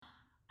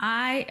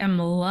I am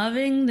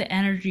loving the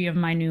energy of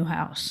my new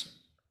house.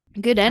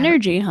 Good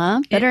energy,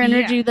 huh? Better Yeah,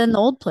 energy than the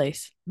old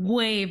place.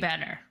 way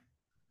better.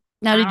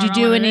 Now, I did don't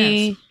you know what do it is.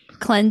 any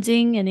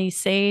cleansing, any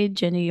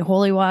sage, any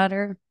holy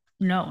water?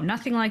 No,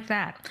 nothing like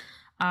that.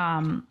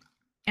 Um,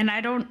 and I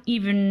don't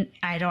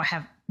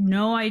have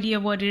no idea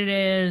what it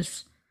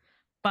is.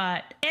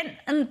 But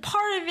and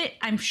part of it,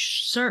 I'm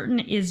certain,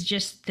 is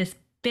just this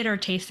bitter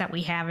taste that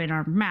we have in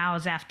our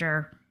mouths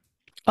after.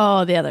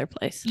 Oh, the other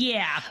place.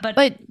 Yeah, but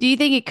But do you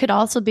think it could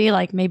also be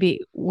like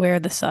maybe where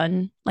the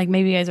sun, like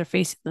maybe you guys are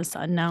facing the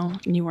sun now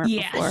and you weren't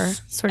before,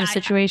 yes, sort of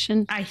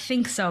situation? I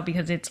think so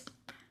because it's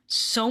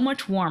so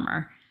much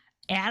warmer.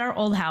 At our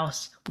old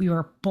house, we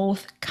were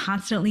both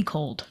constantly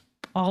cold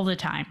all the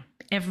time,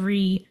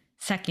 every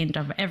second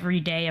of every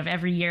day of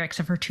every year,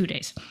 except for 2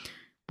 days,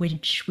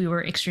 which we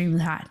were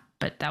extremely hot.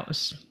 But that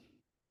was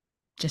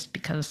just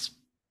because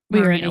We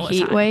were in a Marina was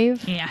heat hot.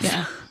 wave. Yes.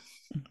 Yeah.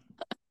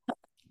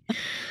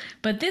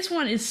 But this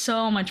one is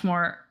so much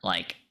more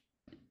like,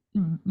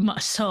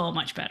 so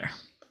much better.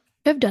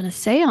 I've done a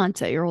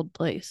seance at your old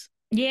place.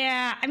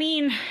 Yeah, I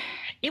mean,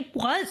 it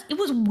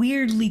was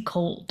weirdly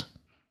cold.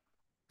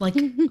 Like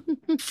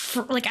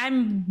like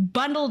I'm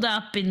bundled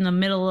up in the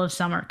middle of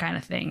summer kind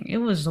of thing. It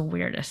was the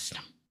weirdest.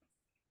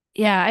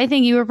 Yeah, I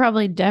think you were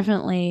probably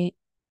definitely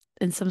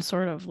in some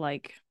sort of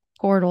like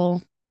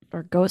portal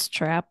or ghost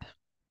trap.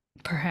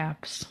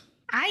 Perhaps.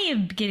 I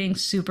am getting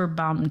super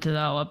bummed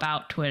though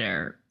about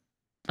Twitter.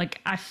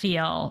 Like I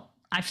feel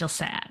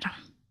sad.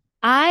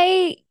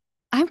 I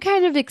I'm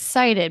kind of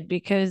excited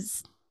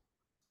because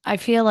I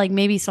feel like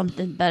maybe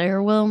something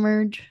better will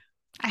emerge.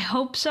 I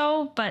hope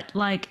so, but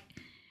like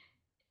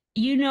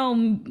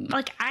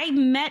like I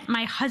met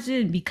my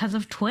husband because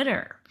of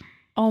Twitter.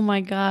 Oh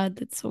my god,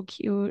 that's so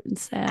cute and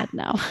sad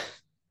now.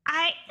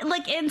 I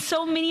like, and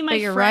so many of But my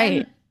you're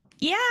friends, right.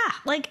 yeah,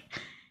 like,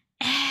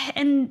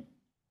 and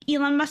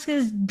Elon Musk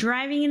is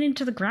driving it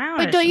into the ground.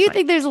 But It's don't just you like,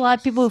 think there's a lot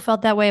of people who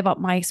felt that way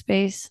about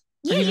MySpace or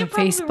yeah, you're even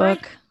probably right.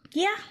 Facebook?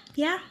 Yeah,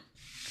 yeah.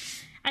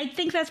 I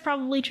think that's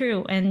probably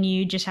true, and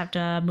you just have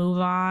to move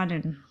on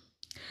and.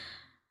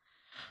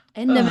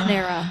 End of an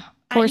era.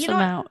 Force You know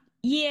them what? out.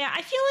 Yeah,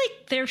 I feel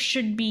like there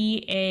should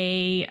be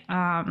a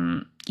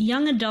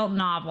young adult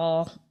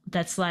novel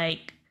that's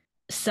like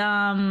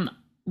some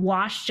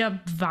washed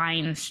up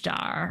Vine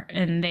star,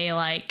 and they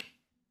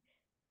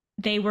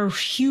were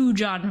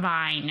huge on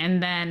Vine,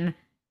 and then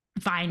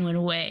Vine went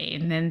away,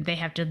 and then they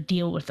have to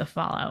deal with the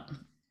fallout.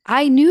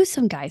 I knew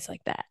some guys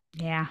like that,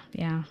 Yeah,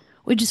 yeah.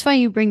 which is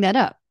funny you bring that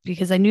up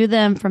because I knew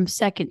them from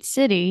Second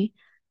City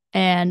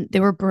and they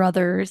were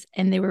brothers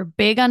and they were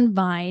big on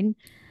Vine.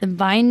 Then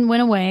Vine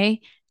went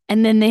away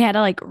and then they had to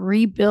like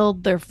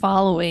rebuild their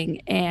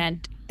following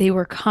and they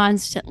were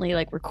constantly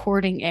like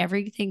recording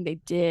everything they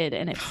did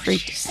and it Oh,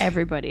 freaked jeez.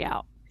 everybody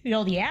out.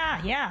 Well,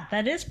 yeah, yeah.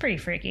 That is pretty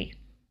freaky.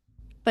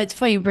 But it's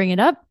funny you bring it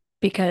up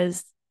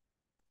because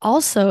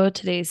also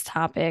today's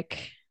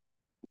topic,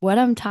 what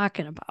I'm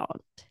talking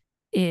about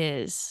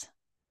is,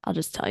 I'll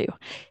just tell you,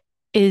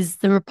 is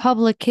the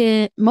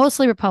Republican,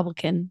 mostly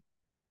Republican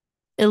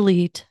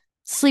elite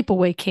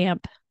sleepaway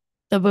camp,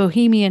 the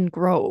Bohemian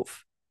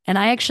Grove. And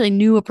I actually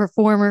knew a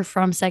performer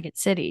from Second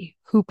City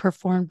who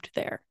performed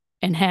there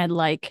and had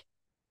like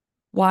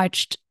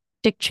watched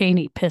Dick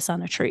Cheney piss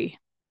on a tree.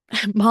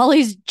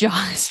 Molly's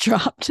jaw is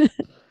dropped.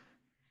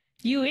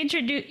 You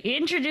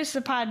introduce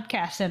the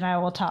podcast, and I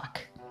will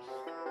talk.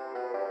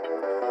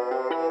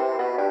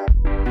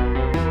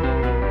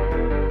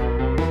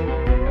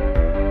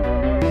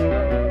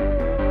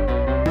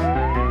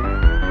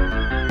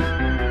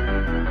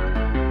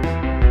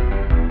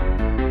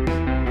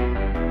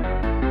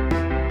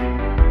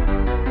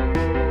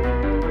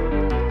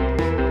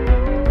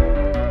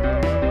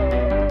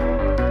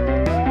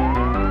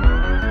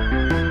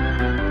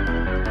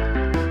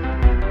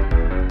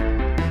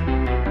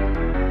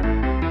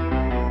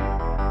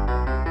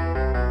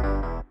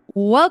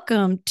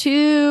 Welcome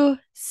to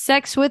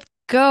Sex with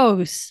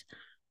Ghosts.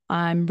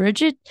 I'm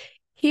Bridget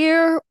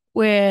here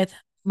with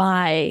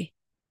my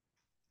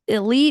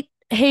elite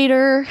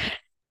hater,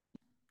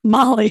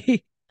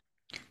 Molly.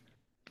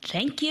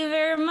 Thank you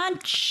very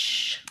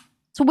much.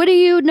 So, what do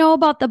you know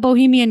about the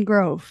Bohemian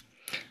Grove?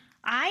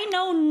 I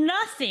know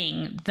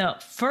nothing. The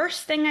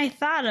first thing I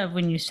thought of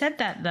when you said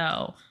that,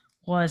 though,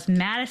 was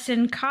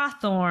Madison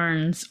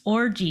Cawthorn's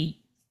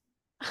orgy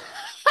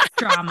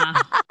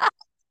drama.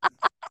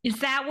 Is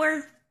that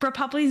where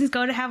Republicans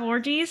go to have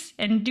orgies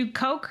and do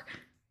coke?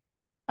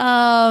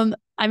 I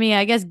mean,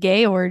 I guess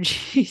gay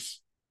orgies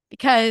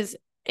because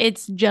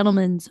it's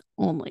gentlemen's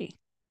only.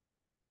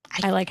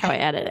 I like how I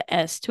added an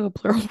S to a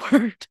plural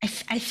word.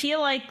 I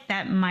feel like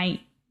that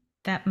might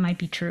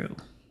be true.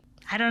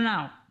 I don't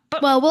know.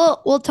 But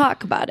Well, we'll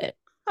talk about it.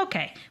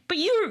 okay. But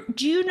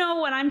do you know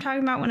what I'm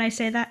talking about when I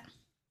say that?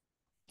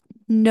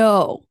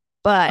 No,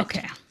 but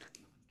Okay.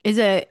 is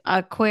it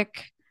a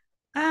quick?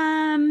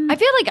 Um I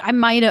feel like I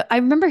might have. I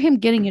remember him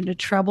getting into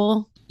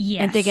trouble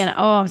yes. and thinking,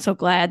 "Oh, I'm so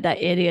glad that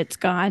idiot's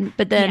gone."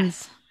 But then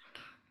yes.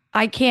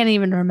 I can't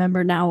even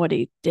remember now what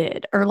he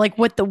did or like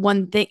what the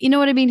one thing, you know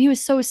what I mean? He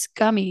was so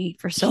scummy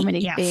for so many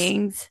Yes.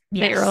 things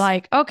that you're Yes.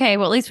 like, okay,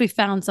 well, at least we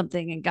found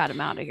something and got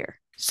him out of here.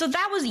 So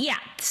that was, yeah,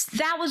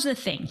 that was the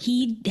thing.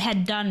 He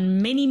had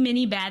done many,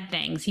 many bad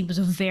things. He was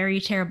a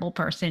very terrible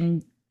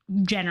person,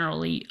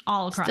 generally,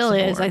 all across Still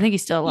the is. board. I think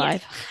he's still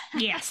alive.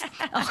 Yes.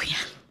 Yes. Oh, yeah.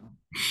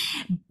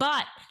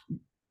 But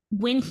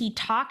when he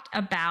talked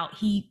about,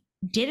 he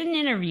did an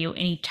interview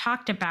and he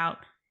talked about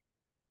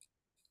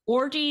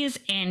orgies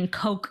and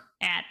coke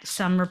at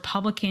some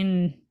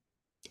Republican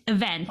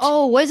event.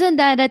 Oh, wasn't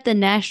that at the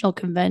national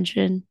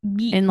convention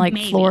in like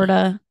Maybe.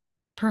 Florida?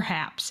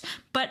 Perhaps.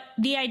 But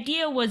the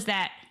idea was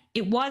that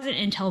it wasn't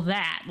until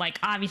that, like,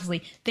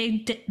 obviously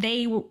the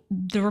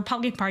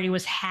Republican Party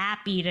was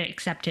happy to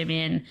accept him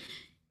in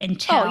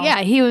until. Oh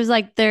yeah, he was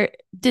like their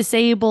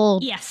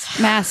disabled Yes.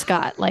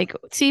 mascot. Like,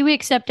 see, we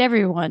accept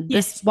everyone.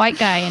 Yes. This white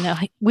guy in a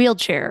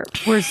wheelchair.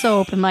 We're so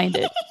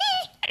open-minded.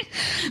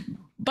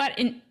 But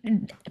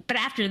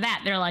after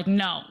that, they're like,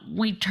 no,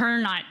 they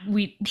turned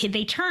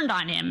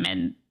on him,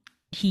 and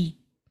he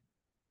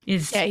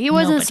is. Yeah, he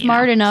wasn't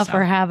smart now, enough so.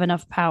 or have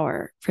enough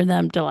power for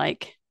them to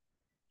like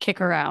kick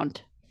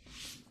around.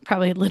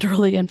 Probably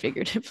literally and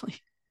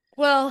figuratively.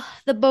 Well,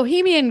 the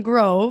Bohemian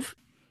Grove,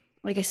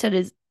 like I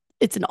said,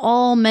 it's an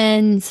all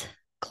men's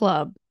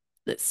club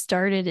that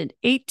started in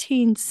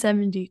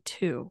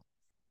 1872.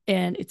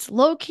 And it's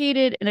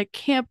located in a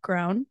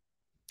campground.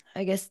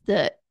 I guess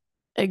the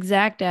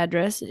exact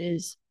address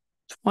is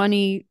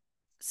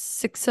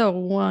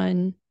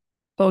 2601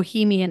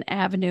 Bohemian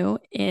Avenue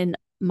in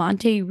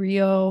Monte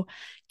Rio,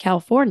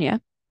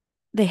 California.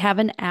 They have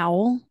an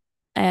owl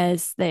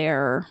as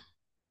their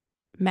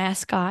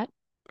mascot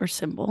or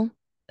symbol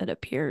that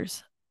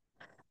appears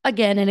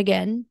again and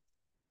again.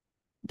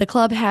 The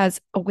club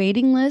has a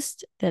waiting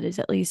list that is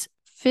at least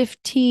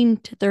 15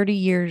 to 30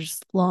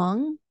 years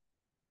long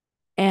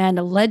and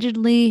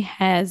allegedly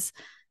has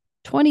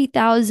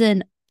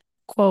 20,000,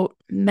 quote,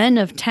 men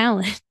of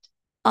talent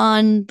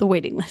on the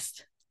waiting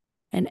list.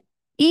 And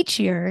each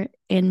year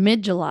in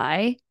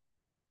mid-July,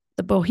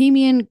 the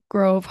Bohemian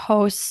Grove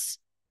hosts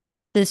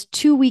this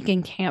 2-week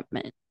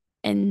encampment,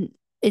 and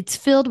it's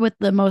filled with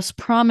the most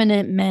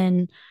prominent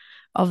men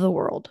of the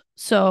world.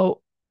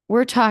 So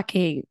we're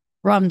talking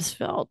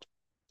Rumsfeld,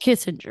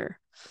 Kissinger,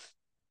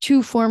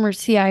 2 former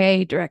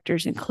CIA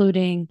directors,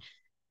 including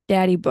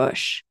Daddy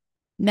Bush,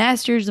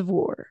 masters of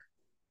war,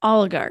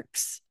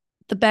 oligarchs,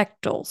 the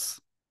Bechtels,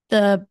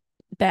 the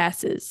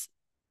Basses,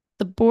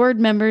 the board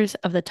members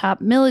of the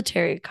top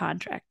military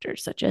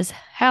contractors such as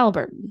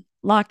Halliburton,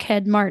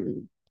 Lockheed,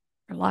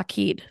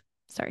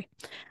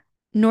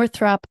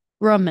 Northrop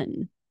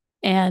Grumman,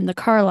 and the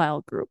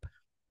Carlyle Group.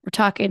 We're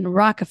talking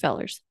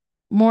Rockefellers,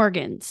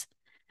 Morgans,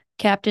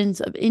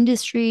 captains of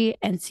industry,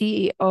 and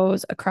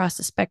CEOs across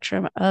the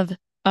spectrum of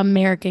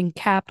American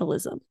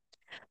capitalism.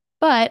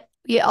 But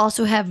we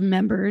also have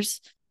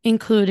members,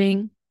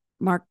 including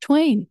Mark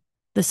Twain,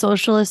 the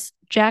socialist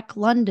Jack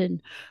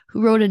London,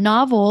 who wrote a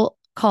novel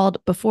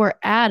called Before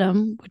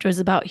Adam, which was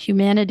about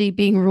humanity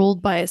being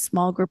ruled by a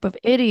small group of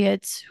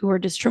idiots who were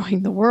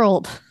destroying the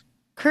world.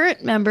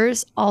 Current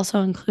members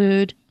also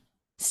include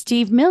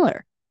Steve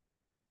Miller,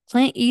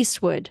 Clint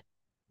Eastwood,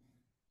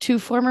 2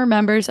 former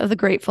members of the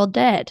Grateful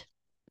Dead,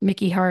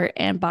 Mickey Hart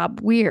and Bob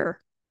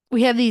Weir.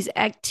 We have these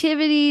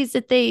activities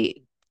that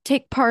they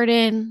take part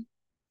in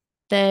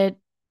that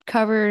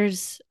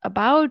covers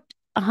about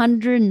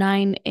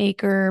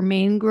 109-acre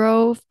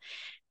mangrove.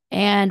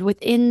 And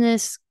within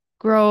this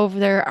grove,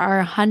 there are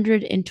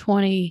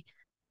 120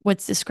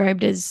 what's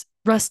described as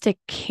rustic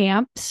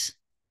camps.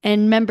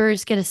 And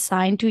members get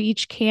assigned to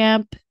each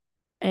camp.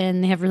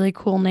 And they have really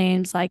cool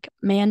names like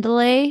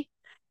Mandalay,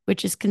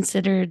 which is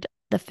considered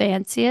the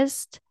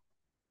fanciest.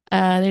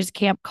 There's a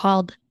camp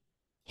called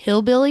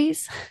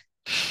Hillbillies.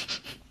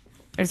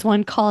 There's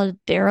one called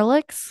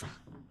Derelicts.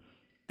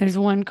 There's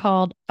one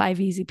called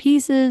 5 Easy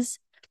Pieces.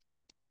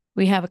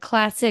 We have a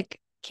classic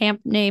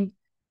camp named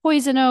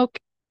Poison Oak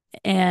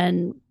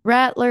and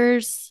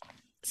Rattlers.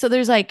 So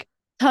there's like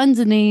tons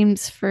of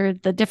names for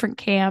the different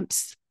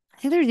camps. I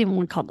think there's even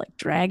one called like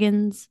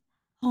Dragons.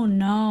 Oh,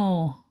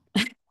 no.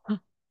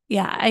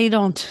 Yeah, I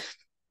don't.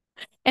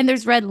 And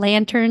there's red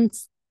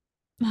lanterns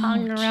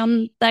hung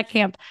around that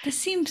camp. This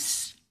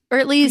seems, or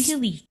at least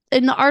really,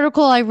 in the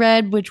article I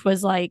read, which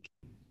was like,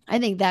 I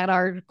think that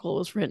article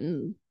was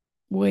written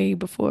way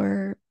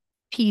before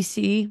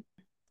PC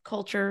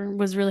culture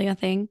was really a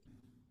thing.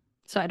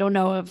 So I don't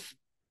know if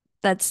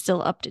that's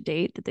still up to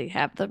date, that they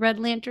have the red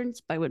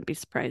lanterns, but I wouldn't be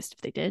surprised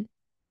if they did.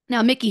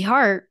 Now, Mickey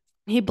Hart,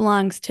 he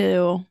belongs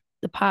to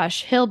the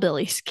posh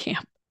hillbillies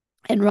camp.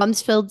 And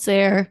Rumsfeld's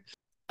there.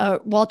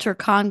 Walter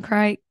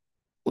Cronkite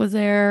was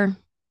there.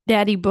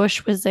 Daddy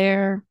Bush was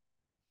there.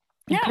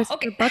 And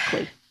Christopher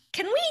Buckley.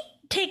 Can we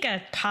take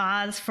a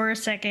pause for a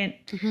second?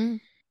 Mm-hmm.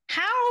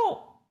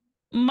 How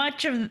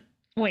much of...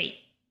 Wait.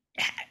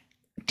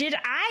 Did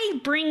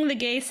I bring the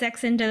gay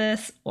sex into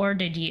this, or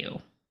did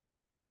you?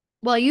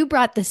 Well, you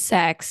brought the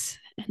sex,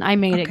 and I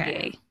made it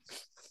gay.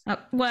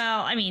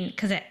 Well, I mean,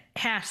 because it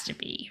has to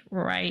be,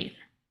 right?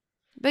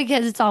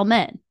 Because it's all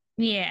men.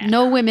 Yeah.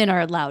 No women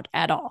are allowed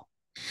at all.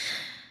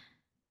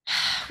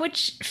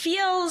 Which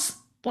feels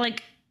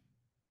like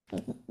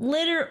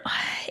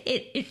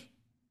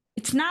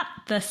it's not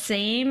the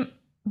same,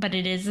 but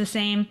it is the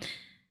same.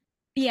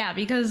 Yeah,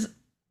 because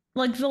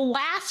like the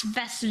last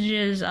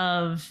vestiges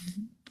of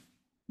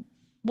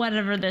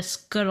whatever this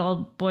good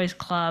old boys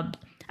club.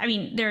 I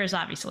mean, there is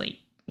obviously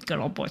good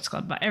old boys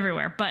club but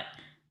everywhere, but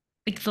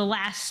like the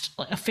last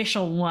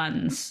official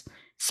ones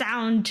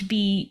seem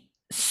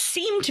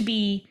to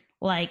be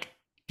like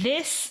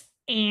this,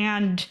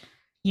 and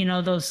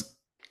those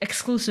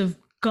exclusive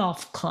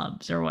golf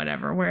clubs or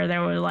whatever, where they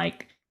were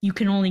like, you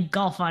can only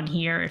golf on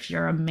here if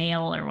you're a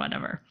male or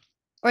whatever.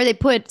 Or they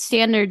put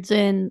standards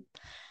in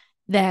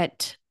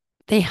that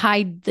they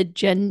hide the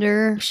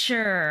gender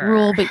Sure.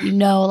 rule, but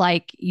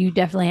like you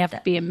definitely have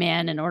to be a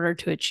man in order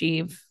to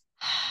achieve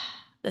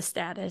the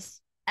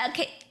status.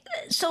 Okay,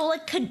 so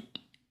like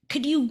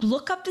could you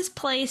look up this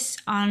place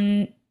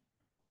online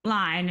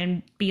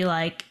and be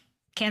like,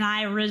 can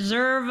I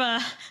reserve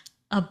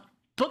a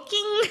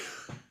booking?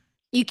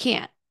 You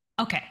can't.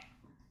 Okay.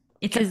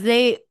 Because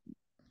okay.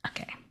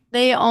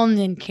 They own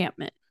the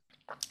encampment.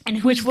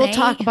 And which we'll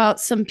talk about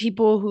some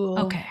people who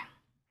okay.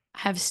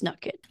 have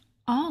snuck it.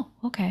 Oh,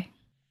 okay.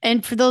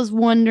 And for those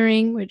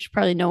wondering, which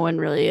probably no one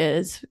really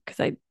is, because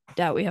I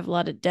doubt we have a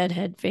lot of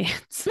Deadhead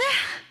fans.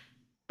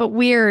 But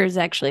Weir is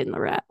actually in the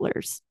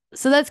Rattlers.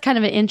 So that's kind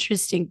of an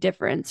interesting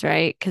difference,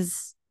 right?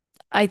 Because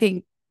I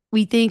think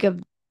we think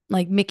of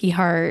like Mickey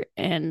Hart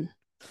and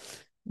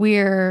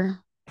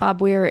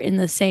Bob Weir in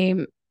the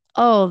same,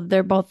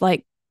 they're both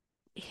like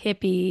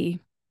hippie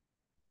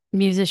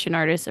musician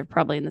artists, are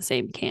probably in the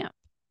same camp.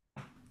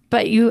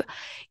 But you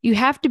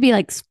have to be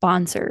like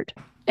sponsored,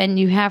 and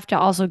you have to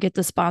also get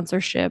the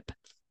sponsorship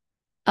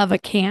of a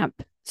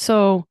camp.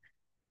 So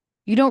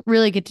you don't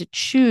really get to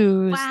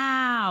choose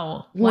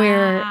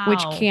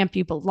which camp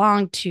you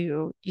belong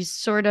to. You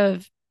sort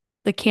of,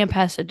 the camp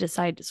has to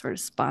decide to sort of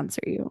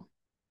sponsor you.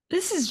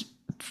 This is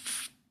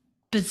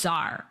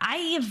bizarre. I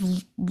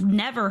have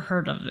never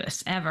heard of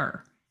this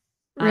ever.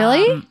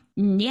 Really?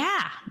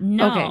 Yeah.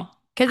 No. Okay.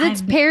 Because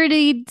it's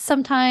parodied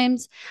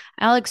sometimes.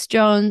 Alex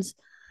Jones.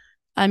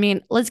 I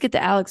mean, let's get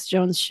the Alex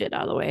Jones shit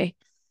out of the way,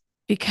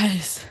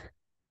 because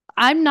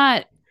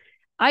I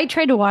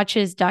tried to watch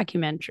his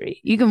documentary.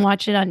 You can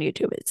watch it on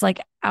YouTube. It's like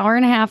an hour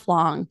and a half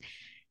long.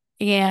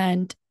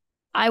 And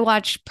I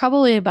watched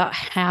probably about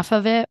half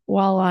of it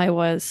while I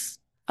was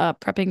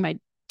prepping my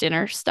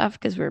dinner stuff,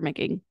 because we were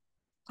making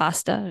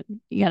pasta.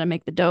 You got to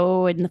make the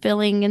dough and the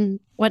filling and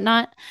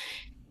whatnot.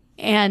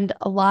 And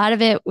a lot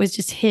of it was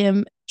just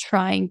him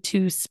trying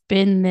to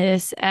spin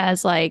this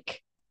as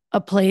like a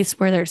place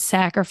where they're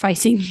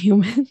sacrificing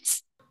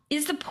humans.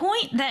 Is the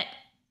point that,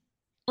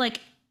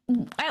 like,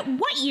 at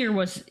what year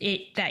was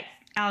it that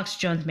Alex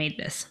Jones made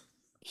this?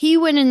 He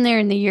went in there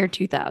in the year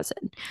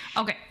 2000.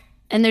 Okay.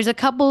 And there's a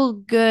couple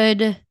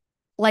good,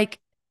 like,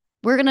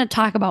 we're going to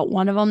talk about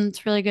one of them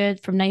that's really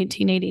good from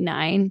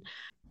 1989.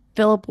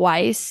 Philip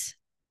Weiss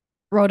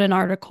wrote an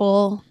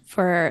article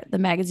for the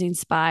magazine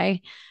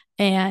Spy,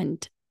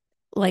 and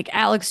like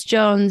Alex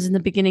Jones in the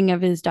beginning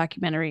of his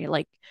documentary,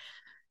 like,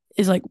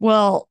 is like,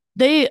 well,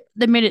 they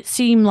made it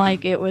seem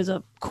like it was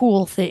a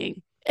cool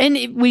thing. And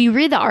when you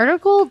read the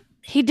article,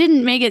 he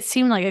didn't make it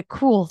seem like a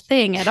cool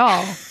thing at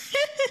all.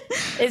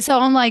 And so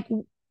I'm like,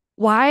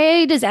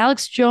 why does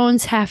Alex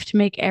Jones have to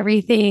make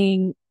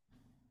everything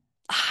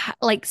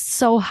like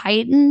so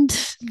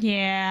heightened?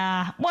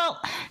 Yeah.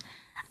 Well,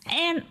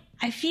 and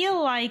I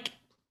feel like,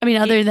 I mean,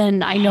 other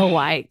than I know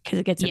why, because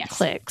it gets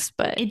clicks,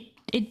 but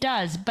it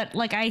does. But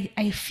like,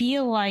 I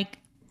feel like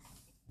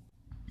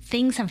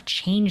things have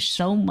changed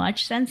so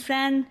much since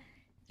then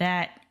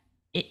that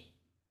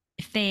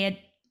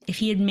if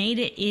he had made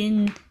it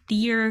in the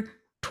year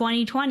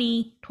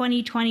 2020,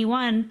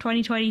 2021,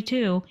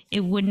 2022,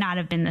 it would not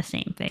have been the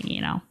same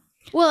thing,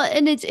 Well,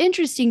 and it's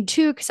interesting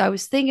too, because I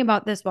was thinking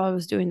about this while I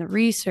was doing the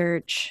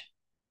research,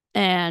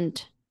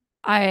 and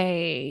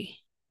I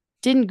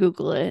didn't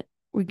Google it.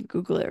 We can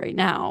Google it right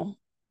now,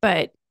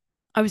 but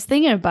I was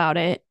thinking about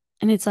it,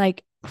 and it's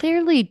like,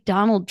 clearly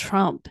Donald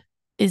Trump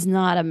is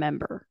not a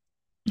member.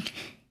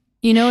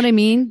 You know what I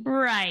mean?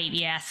 Right.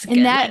 Yes.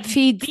 And that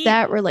feeds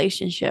that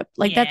relationship.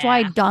 Like, that's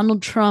why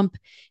Donald Trump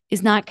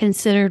is not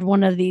considered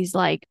one of these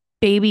like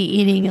baby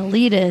eating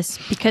elitists,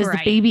 because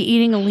the baby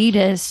eating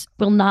elitists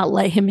will not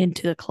let him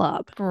into the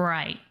club.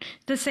 Right.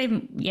 The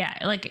same. Yeah.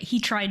 Like,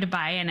 he tried to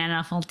buy an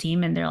NFL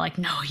team and they're like,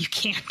 no, you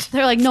can't.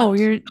 They're like, no,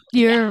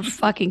 you're a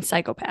fucking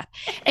psychopath.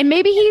 And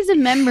maybe he's a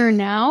member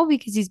now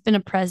because he's been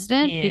a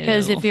president. Ew.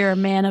 Because if you're a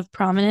man of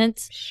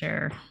prominence,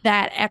 sure,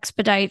 that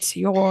expedites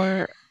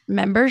your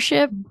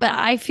membership. But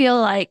I feel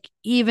like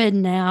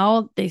even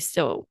now they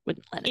still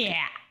wouldn't let it.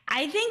 Yeah.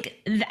 I think,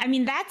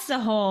 that's the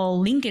whole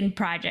Lincoln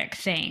Project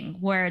thing,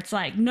 where it's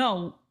like,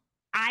 no,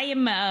 I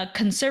am a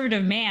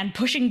conservative man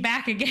pushing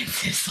back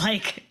against this.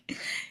 Like,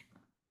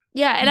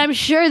 yeah, and I'm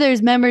sure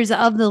there's members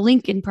of the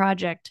Lincoln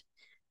Project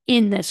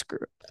in this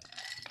group.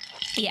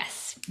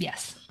 Yes.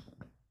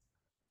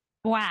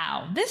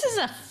 Wow, this is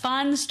a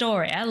fun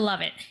story. I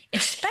love it,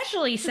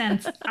 especially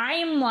since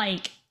I'm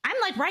like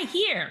right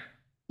here.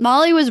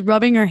 Molly was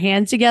rubbing her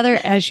hands together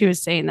as she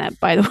was saying that,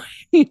 by the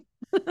way.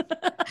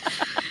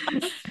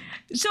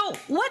 So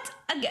what?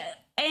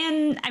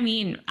 And I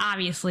mean,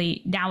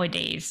 obviously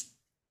nowadays,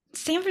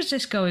 San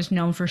Francisco is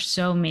known for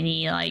so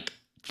many like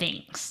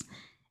things,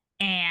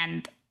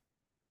 and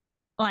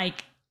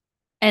like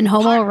And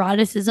part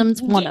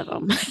homoeroticism's one yeah, of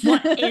them.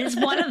 what is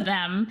one of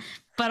them,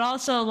 but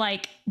also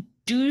like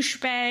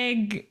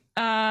douchebag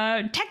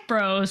tech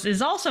bros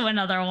is also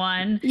another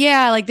one.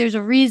 Yeah, like there's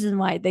a reason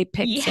why they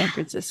picked Yeah, San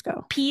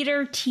Francisco.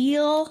 Peter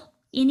Thiel.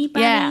 Yeah.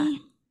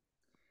 Anybody?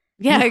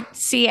 Yeah,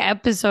 see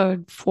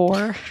episode 4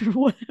 or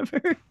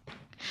whatever.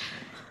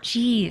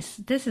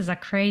 Jeez, this is a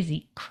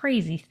crazy,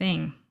 crazy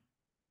thing.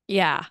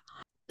 Yeah.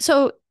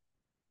 So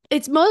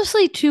it's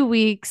mostly 2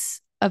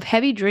 weeks of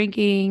heavy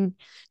drinking,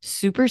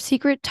 super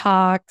secret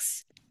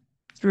talks,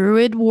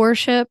 druid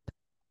worship,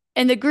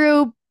 and the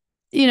group,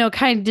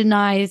 kind of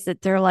denies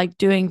that they're like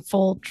doing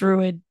full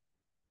druid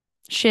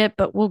shit,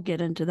 but we'll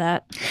get into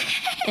that.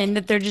 And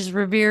that they're just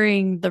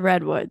revering the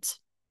redwoods.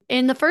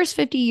 In the first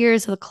 50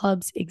 years of the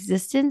club's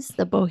existence,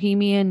 the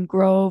Bohemian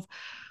Grove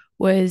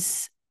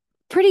was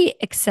pretty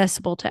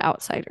accessible to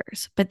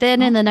outsiders. But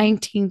then in the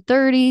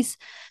 1930s,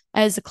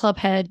 as the club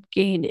had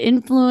gained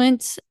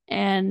influence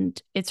and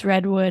its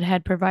redwood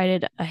had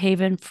provided a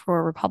haven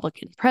for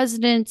Republican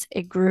presidents,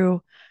 it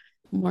grew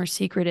more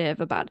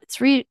secretive about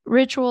its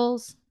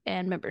rituals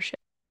and membership.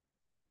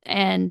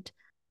 And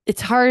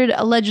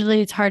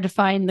allegedly, it's hard to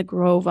find the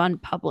Grove on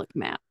public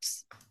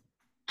maps.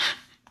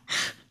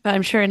 But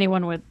I'm sure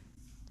anyone with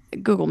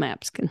Google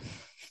Maps can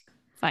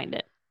find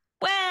it.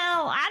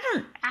 Well,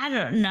 I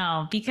don't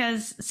know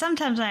because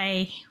sometimes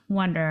I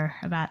wonder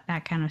about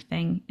that kind of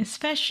thing,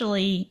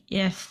 especially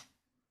if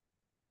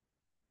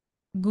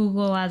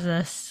Google as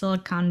a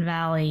Silicon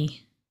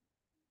Valley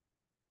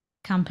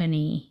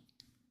company.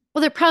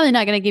 Well, they're probably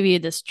not going to give you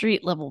the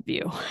street level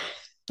view.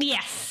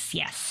 Yes,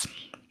 yes.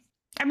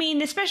 I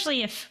mean,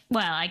 especially if,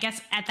 well, I guess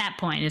at that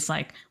point it's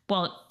like,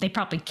 well, they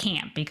probably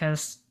can't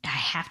because I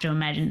have to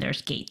imagine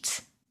there's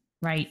gates,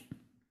 right?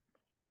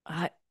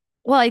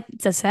 Well,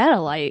 it's a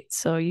satellite,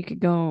 so you could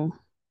go.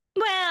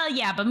 Well,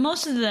 yeah, but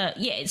most of the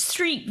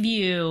street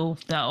view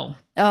though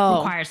Oh,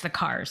 requires the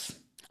cars.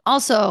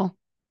 also,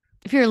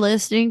 if you're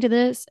listening to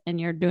this and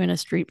you're doing a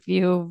street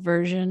view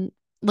version,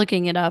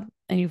 looking it up,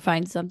 and you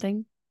find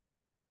something,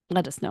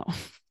 let us know.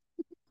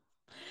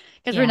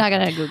 Because we're Yeah. not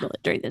going to Google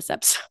it during this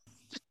episode.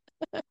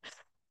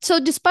 So,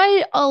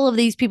 despite all of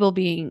these people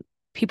being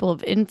people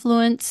of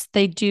influence,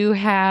 they do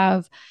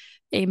have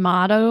a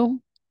motto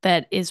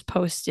that is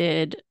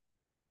posted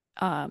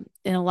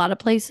in a lot of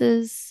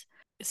places,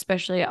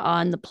 especially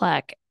on the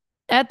plaque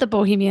at the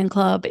Bohemian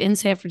Club in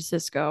San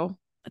Francisco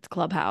at the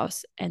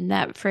clubhouse. And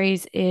that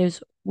phrase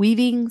is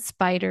weaving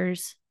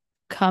spiders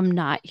come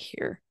not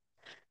here,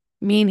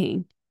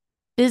 meaning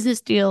business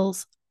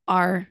deals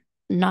are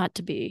not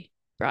to be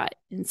brought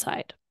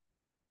inside.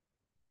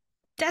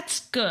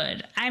 That's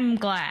good. I'm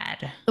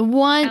glad. The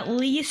one, At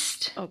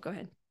least oh, go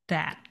ahead.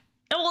 that.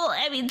 Well,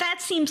 I mean, that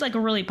seems like a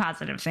really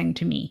positive thing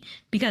to me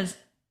because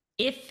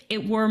if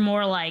it were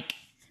more like,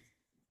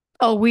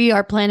 Oh, we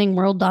are planning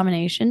world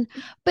domination,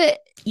 but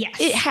yes,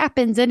 it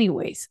happens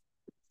anyways.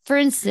 For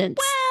instance,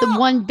 the well,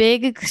 one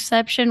big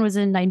exception was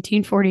in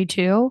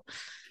 1942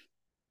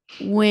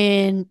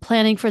 when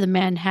planning for the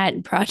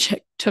Manhattan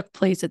Project took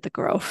place at the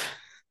Grove,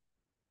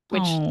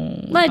 which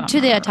led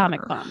to the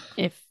atomic bomb,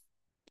 if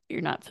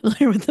you're not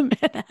familiar with the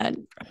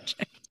Manhattan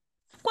Project.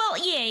 Well,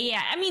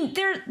 yeah. I mean,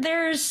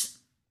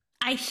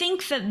 I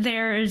think that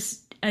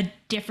there's a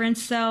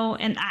difference though,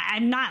 and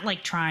I'm not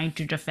like trying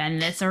to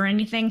defend this or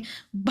anything,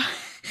 but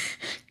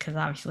because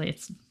obviously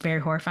it's very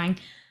horrifying.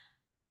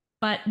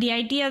 But the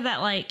idea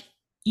that like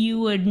you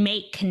would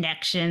make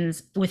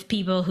connections with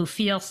people who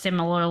feel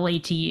similarly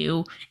to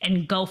you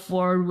and go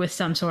forward with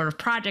some sort of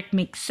project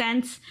makes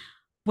sense.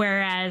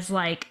 Whereas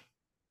like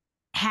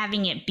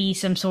having it be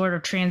some sort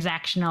of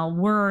transactional,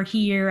 we're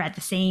here at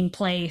the same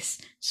place.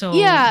 So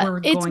Yeah, we're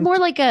it's going more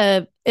to, like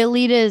a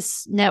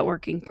elitist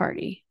networking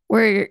party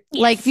where,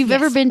 like, if yes, you've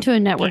ever yes, been to a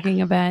yeah, networking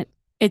event,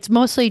 it's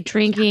mostly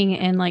drinking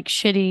and like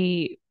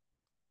shitty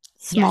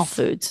small yes,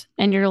 foods,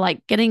 and you're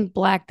like getting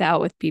blacked out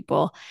with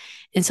people.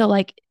 And so,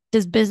 like,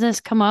 does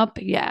business come up?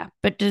 Yeah.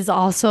 But does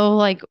also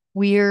like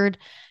weird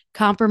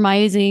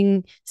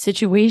compromising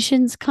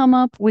situations come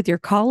up with your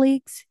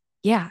colleagues?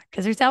 Yeah,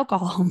 because there's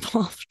alcohol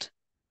involved.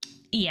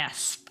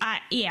 yes.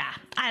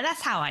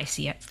 That's how I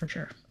see it for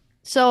sure.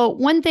 So,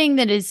 one thing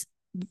that is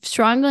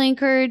strongly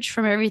encouraged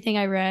from everything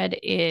I read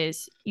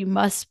is you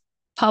must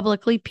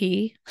publicly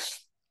pee,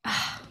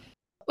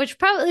 which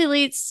probably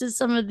leads to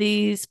some of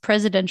these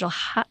presidential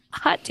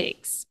hot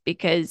takes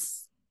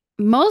because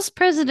most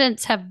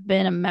presidents have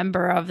been a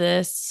member of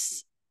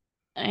this.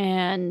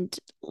 And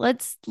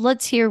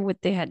let's hear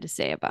what they had to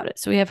say about it.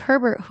 So we have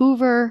Herbert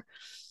Hoover,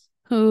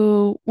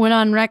 who went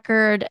on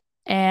record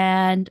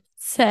and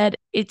said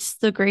it's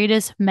the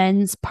greatest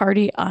men's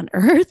party on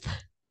earth,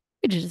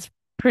 which is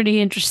pretty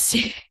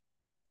interesting.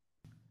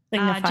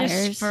 Just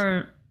Signifiers.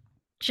 for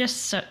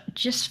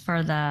just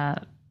for the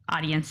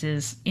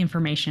audience's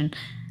information,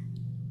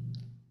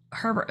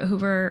 Herbert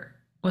Hoover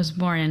was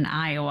born in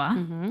Iowa,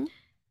 Mm-hmm.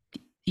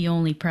 the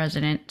only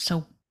president.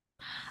 So,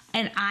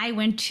 and I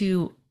went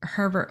to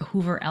Herbert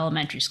Hoover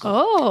Elementary School.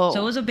 Oh.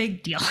 So it was a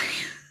big deal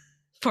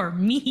for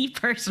me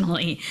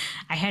personally.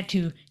 I had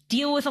to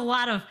deal with a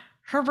lot of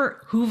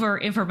Herbert Hoover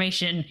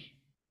information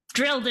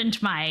drilled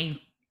into my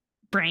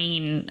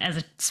brain as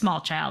a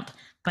small child.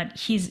 But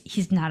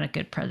he's not a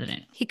good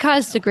president. He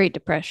caused the Great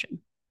Depression.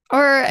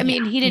 Or, I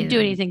mean, Yeah, he didn't do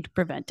anything to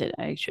prevent it,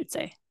 I should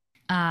say.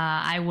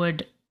 I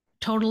would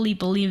totally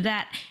believe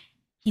that.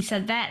 He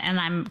said that, and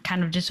I'm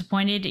kind of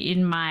disappointed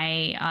in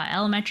my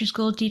elementary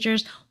school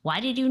teachers. Why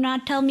did you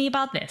not tell me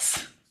about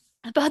this?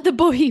 About the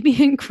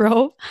Bohemian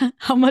Grove,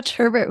 how much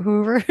Herbert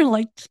Hoover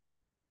liked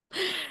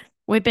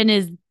whipping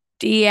his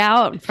D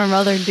out from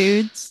other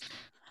dudes.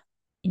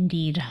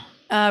 Indeed.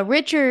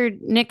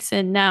 Richard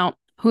Nixon, now,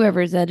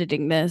 whoever's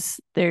editing this,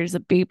 there's a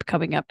beep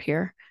coming up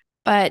here,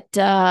 but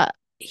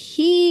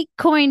he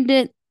coined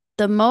it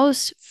the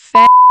most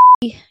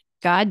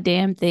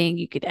goddamn thing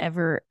you could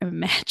ever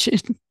imagine.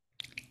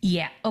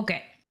 Yeah,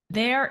 okay.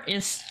 There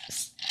is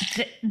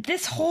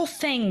this whole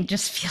thing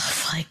just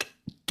feels like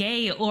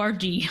gay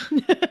orgy.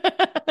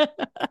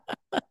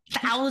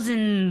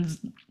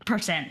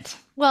 1000%.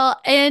 Well,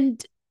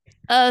 and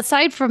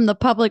aside from the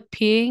public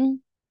peeing,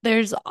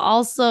 there's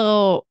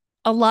also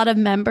a lot of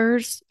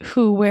members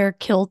who wear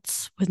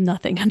kilts with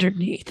nothing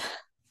underneath.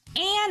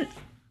 And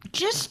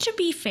just to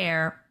be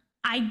fair,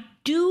 I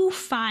do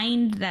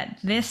find that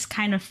this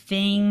kind of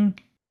thing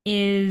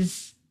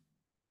is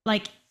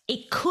like,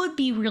 it could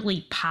be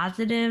really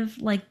positive.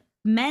 Like,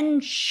 men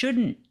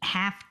shouldn't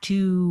have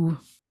to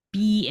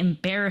be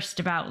embarrassed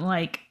about,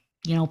 like,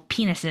 you know,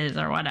 penises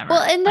or whatever.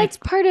 Well, and that's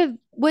like, part of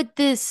what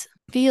this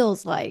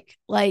feels like.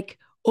 Like,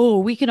 oh,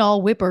 we can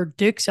all whip our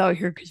dicks out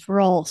here because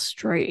we're all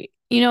straight.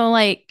 You know,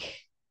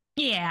 like,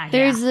 yeah,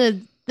 there's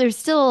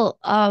still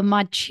a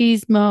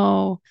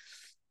machismo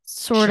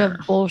sort Sure.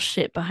 of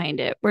bullshit behind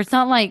it, where it's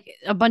not like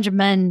a bunch of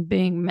men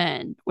being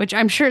men, which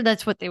I'm sure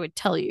that's what they would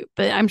tell you.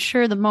 But I'm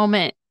sure the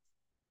moment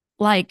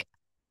like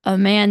a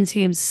man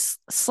seems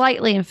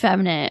slightly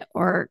effeminate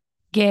or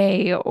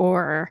gay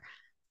or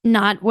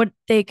not what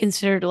they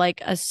considered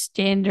like a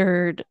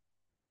standard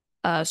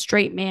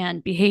straight man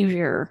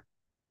behavior,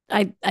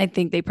 I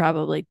think they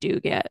probably do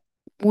get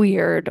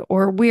weird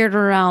or weird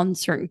around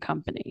certain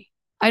company.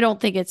 I don't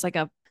think it's like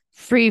a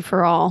free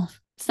for all.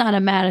 It's not a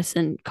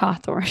Madison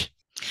Cawthorn.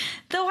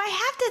 Though I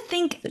have to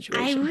think,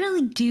 Situation. I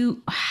really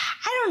do.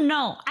 I don't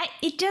know.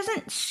 It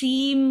doesn't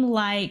seem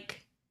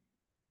like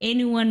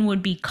anyone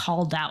would be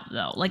called out,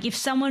 though. Like, if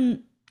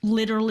someone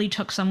literally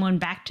took someone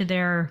back to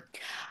their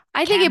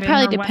I think it cabin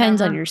probably or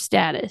depends on whatever. your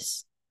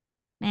status.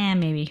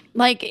 Maybe.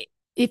 Like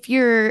if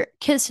you're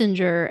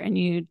Kissinger and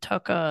you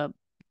took a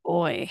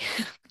boy,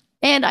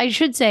 and I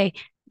should say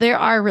there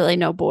are really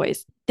no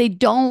boys. They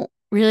don't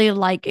really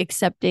like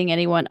accepting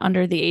anyone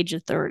under the age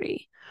of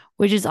 30,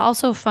 which is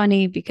also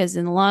funny because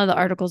in a lot of the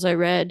articles I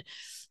read,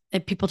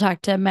 and people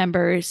talk to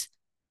members,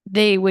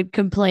 they would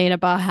complain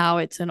about how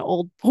it's an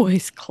old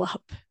boys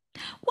club.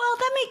 Well,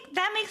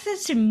 that makes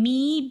sense to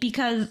me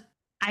because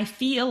I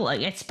feel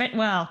like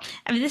well,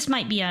 I mean, this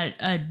might be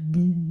a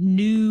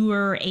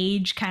newer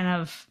age kind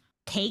of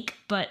take,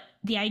 but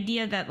the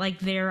idea that like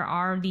there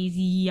are these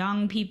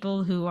young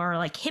people who are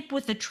like hip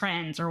with the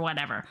trends or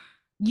whatever,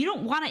 you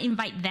don't want to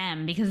invite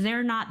them because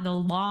they're not the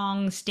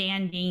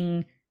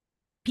long-standing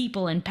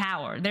people in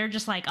power. They're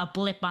just like a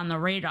blip on the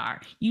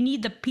radar. You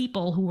need the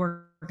people who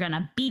are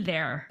gonna be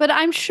there. But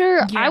I'm sure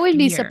year I would after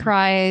be year.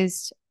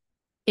 surprised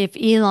if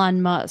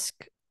Elon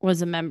Musk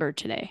was a member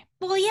today.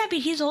 Well, yeah, but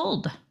he's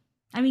old.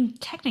 I mean,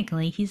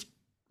 technically, he's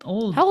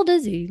old. How old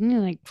is he? Isn't he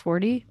like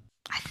 40?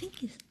 I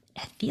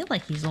feel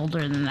like he's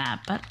older than that,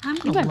 but I'm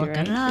You gonna might be look right.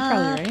 it You're up.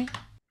 probably right.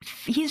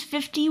 He's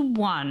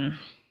 51,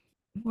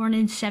 born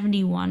in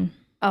 71.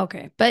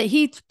 Okay, but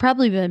he's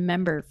probably been a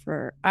member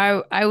for.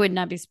 I would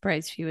not be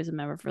surprised if he was a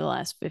member for the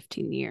last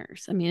 15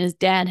 years. I mean, his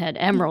dad had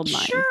emerald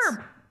mines.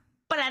 Sure,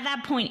 but at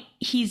that point,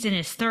 he's in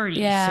his 30s.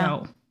 Yeah.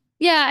 So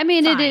Yeah, I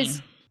mean, fine. it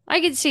is. I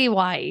can see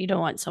why you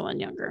don't want someone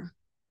younger.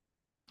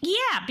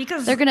 Yeah,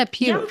 because They're gonna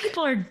young puke.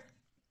 people are.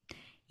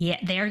 Yeah,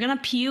 they are gonna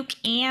puke,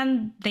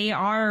 and they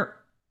are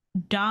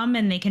dumb,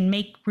 and they can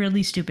make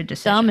really stupid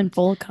decisions. Dumb and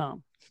full of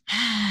cum.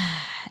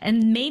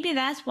 And maybe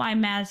that's why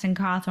Madison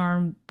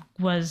Cawthorn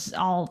was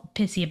all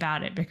pissy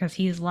about it, because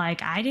he's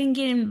like, I didn't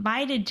get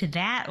invited to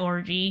that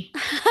orgy.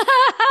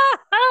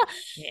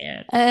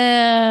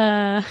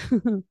 Yeah.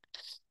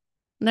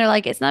 And they're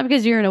like, it's not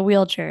because you're in a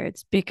wheelchair;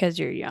 it's because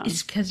you're young.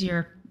 It's because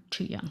you're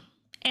too young.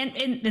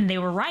 And they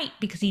were right,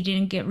 because he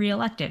didn't get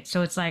reelected.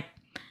 So it's like,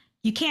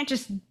 you can't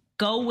just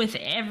go with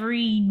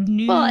every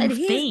new Well, and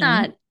thing. he's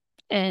not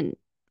an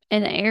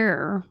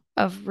heir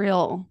of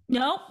real,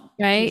 Nope.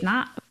 right? He's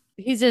not.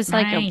 He's just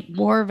like Right. a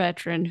war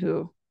veteran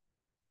who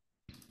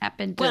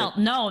happened to. Well,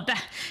 no,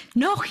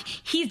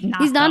 he's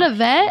not. he's not though. a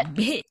vet.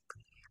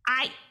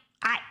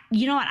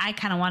 you know what? I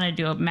kind of want to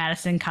do a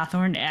Madison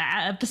Cawthorn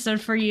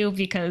episode for you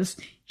because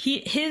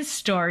his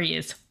story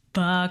is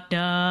fucked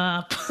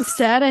up. Is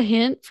that a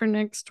hint for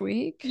next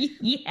week?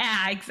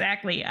 Yeah,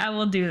 exactly. I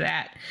will do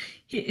that.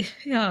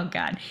 Oh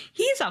God,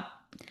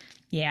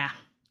 yeah,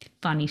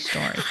 funny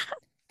story.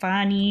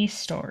 Funny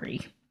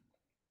story.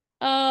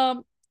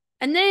 And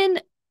then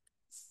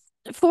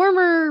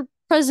former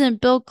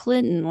President Bill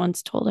Clinton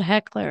once told a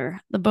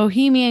heckler, the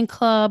Bohemian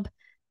Club.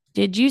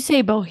 Did you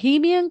say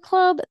Bohemian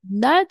Club?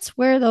 That's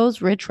where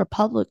those rich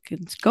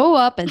Republicans go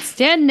up and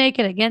stand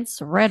naked against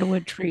the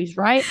redwood trees,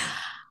 right?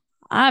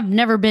 I've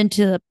never been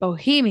to the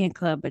Bohemian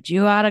Club, but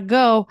you ought to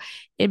go.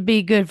 It'd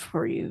be good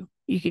for you.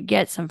 You could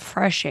get some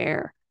fresh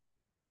air.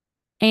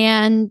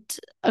 And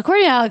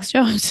according to Alex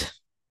Jones,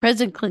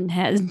 President Clinton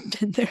hasn't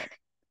been there,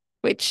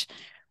 which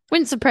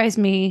wouldn't surprise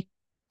me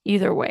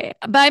either way.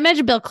 But I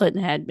imagine Bill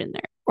Clinton had been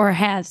there or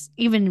has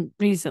even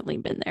recently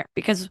been there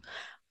because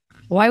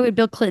why would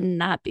Bill Clinton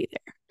not be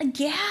there?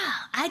 Yeah,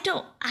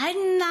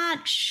 I'm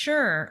not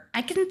sure.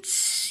 I can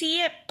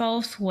see it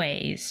both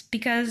ways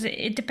because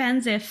it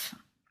depends if,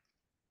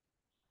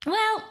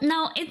 well,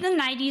 no, in the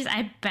 90s,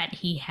 I bet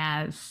he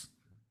has.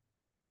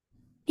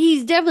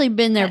 He's definitely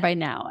been there by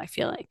now, I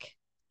feel like.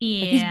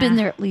 Yeah. He's been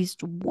there at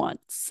least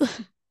once.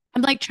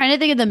 I'm like trying to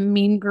think of the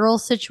Mean Girl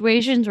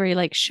situations where he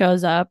like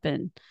shows up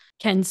and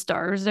Ken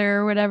Starr's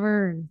there or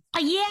whatever.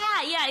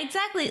 Yeah,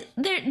 exactly.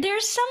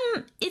 There's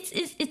some.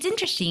 It's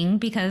interesting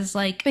because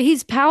like, but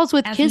he's pals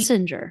with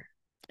Kissinger.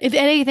 If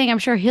anything, I'm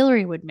sure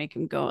Hillary would make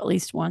him go at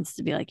least once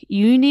to be like,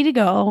 you need to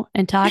go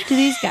and talk to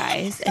these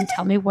guys and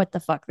tell me what the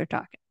fuck they're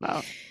talking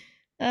about.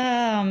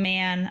 Oh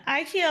man,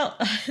 I feel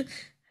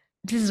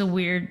this is a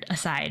weird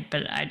aside,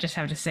 but I just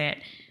have to say it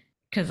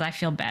because I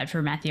feel bad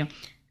for Matthew.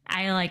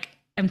 I like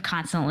am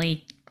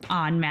constantly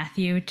on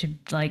Matthew to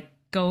like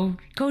go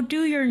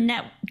do your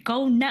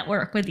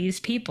network with these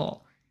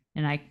people,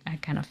 and I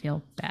kind of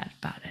feel bad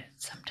about it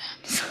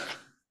sometimes.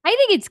 I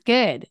think it's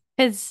good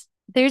because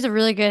there's a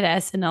really good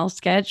SNL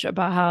sketch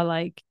about how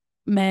like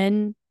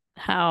men,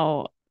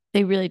 how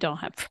they really don't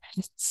have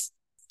friends.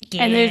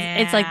 Yeah. And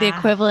it's like the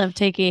equivalent of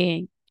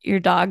taking your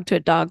dog to a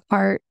dog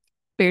park,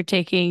 but you're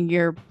taking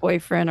your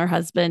boyfriend or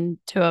husband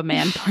to a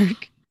man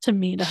park to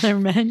meet other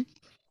men.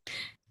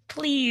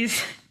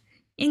 Please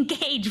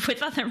engage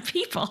with other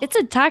people. It's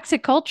a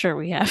toxic culture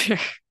we have here.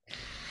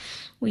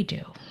 We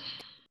do.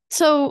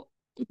 So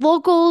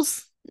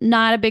locals,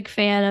 not a big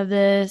fan of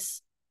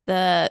this.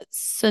 The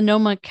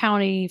Sonoma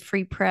County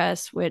Free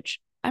Press, which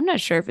I'm not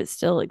sure if it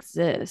still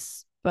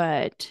exists,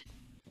 but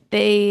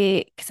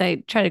because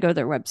I tried to go to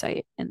their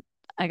website and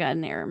I got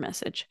an error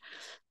message,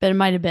 but it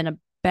might have been a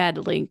bad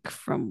link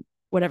from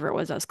whatever it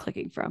was I was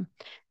clicking from.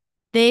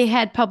 They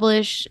had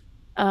published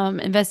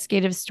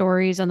investigative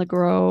stories on the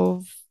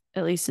Grove,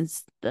 at least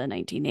since the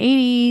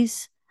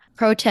 1980s.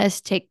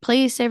 Protests take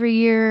place every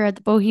year at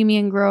the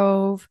Bohemian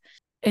Grove.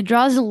 It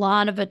draws a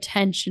lot of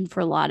attention for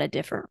a lot of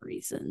different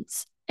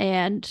reasons.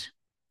 And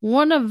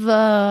one of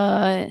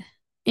the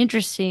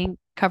interesting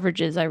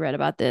coverages I read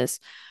about this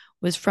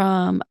was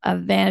from a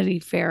Vanity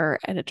Fair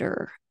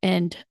editor.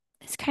 And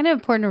it's kind of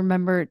important to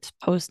remember it's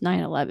post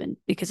 9/11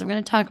 because I'm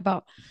going to talk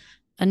about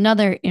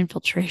another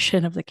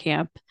infiltration of the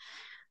camp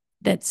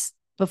that's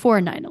before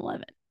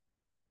 9/11.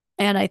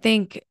 And I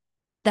think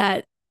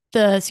that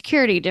the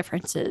security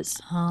differences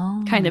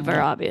kind of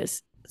are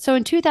obvious. So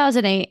in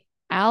 2008,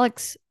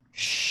 Alex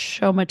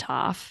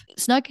Shomatov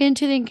snuck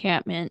into the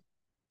encampment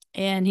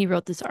and he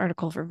wrote this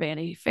article for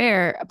Vanity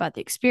Fair about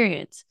the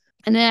experience.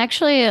 And then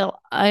actually,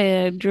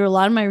 I drew a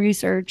lot of my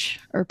research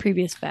or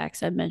previous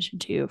facts I mentioned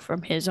to you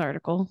from his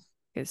article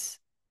because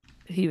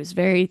he was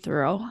very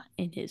thorough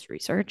in his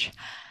research.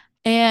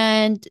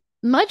 And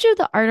much of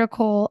the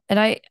article, and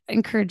I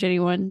encourage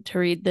anyone to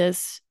read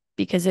this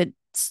because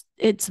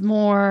it's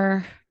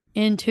more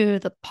into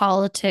the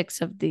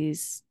politics of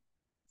these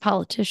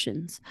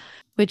politicians,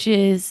 which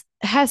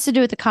has to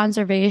do with the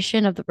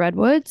conservation of the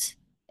redwoods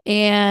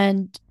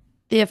and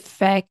the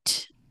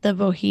effect the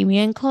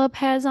Bohemian Club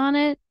has on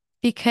it.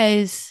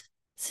 Because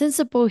since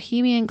the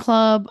Bohemian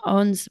Club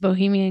owns the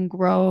Bohemian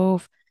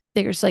Grove,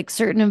 there's like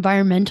certain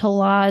environmental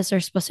laws they're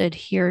supposed to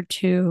adhere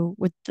to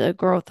with the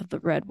growth of the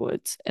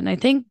redwoods. And I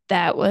think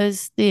that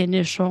was the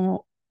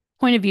initial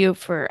point of view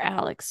for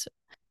Alex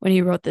when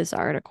he wrote this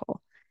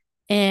article.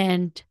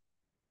 And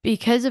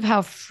because of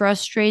how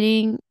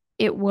frustrating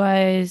it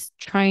was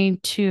trying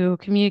to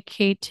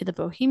communicate to the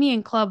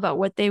Bohemian Club about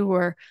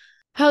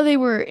how they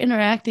were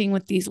interacting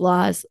with these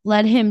laws,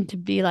 led him to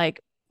be like,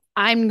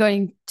 I'm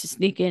going to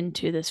sneak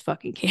into this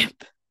fucking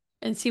camp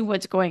and see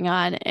what's going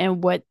on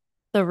and what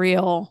the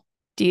real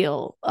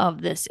deal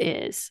of this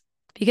is.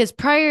 Because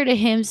prior to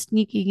him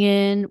sneaking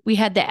in, we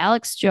had the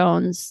Alex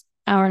Jones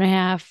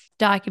 1.5-hour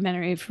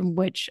documentary from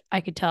which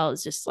I could tell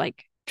is just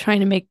like trying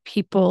to make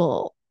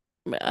people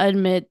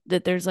admit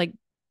that there's like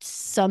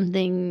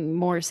something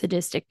more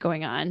sadistic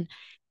going on.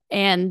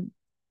 And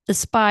the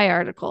spy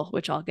article,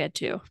 which I'll get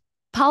to.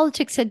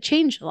 Politics had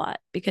changed a lot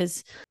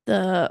because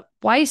the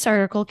Weiss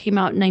article came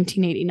out in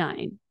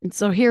 1989. And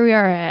so here we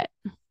are at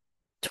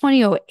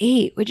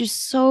 2008, which is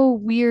so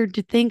weird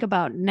to think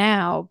about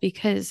now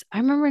because I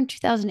remember in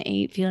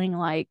 2008 feeling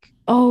like,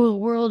 oh, the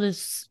world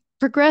is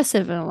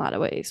progressive in a lot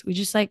of ways. We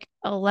just like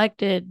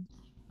elected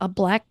a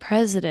black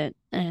president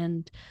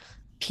and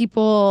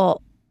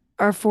people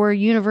are for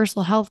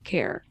universal health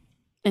care.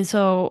 And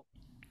so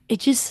it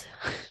just,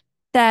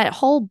 that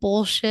whole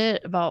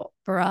bullshit about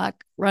Barack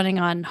running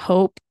on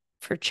hope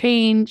for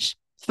change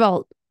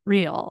felt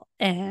real.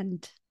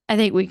 And I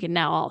think we can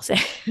now all say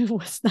it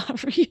was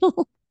not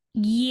real.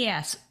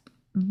 Yes,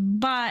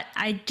 but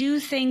I do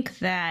think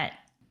that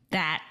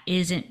that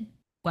isn't,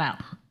 well,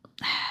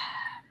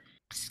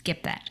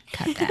 skip that,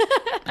 cut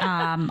that.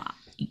 Um,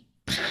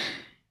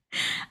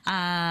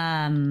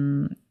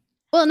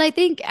 Well, and I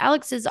think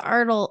Alex's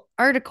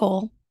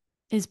article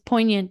is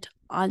poignant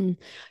on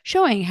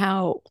showing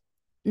how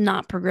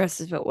not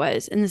progressive it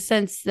was in the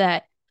sense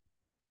that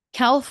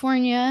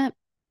California,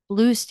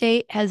 blue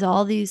state, has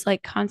all these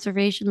like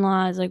conservation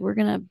laws, like we're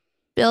going to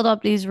build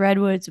up these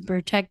redwoods and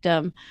protect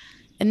them.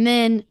 And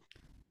then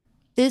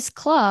this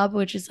club,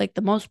 which is like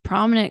the most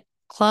prominent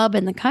club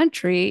in the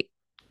country,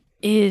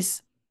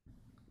 is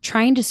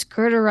trying to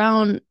skirt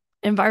around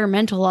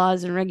environmental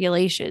laws and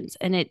regulations.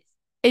 And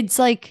it's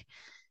like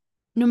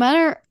no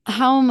matter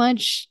how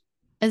much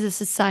as a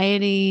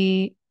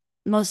society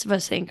most of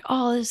us think,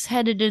 oh, this is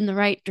headed in the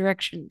right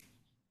direction,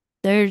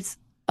 there's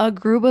a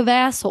group of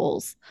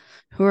assholes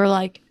who are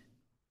like,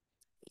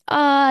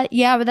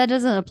 yeah, but that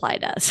doesn't apply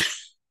to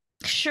us.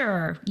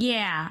 sure,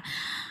 yeah.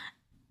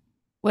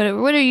 What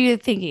are you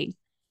thinking?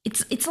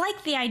 It's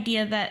like the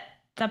idea that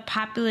the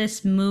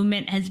populist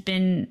movement has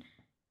been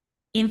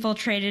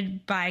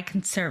infiltrated by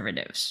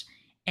conservatives.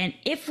 And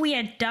if we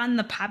had done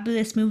the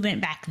populist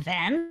movement back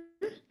then,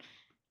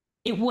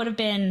 it would have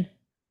been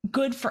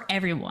good for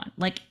everyone.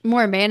 Like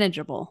More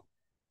manageable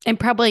and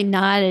probably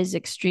not as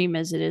extreme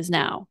as it is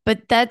now.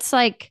 But that's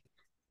like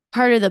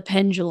part of the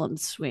pendulum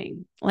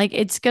swing. Like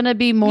it's going to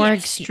be more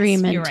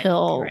extreme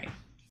until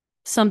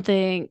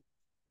something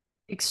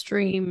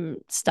extreme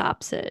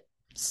stops it.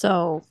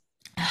 So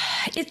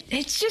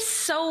it's just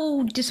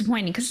so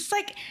disappointing because it's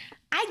like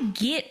I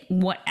get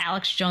what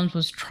Alex Jones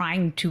was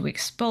trying to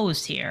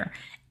expose here,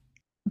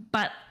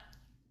 but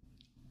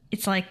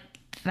it's like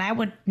that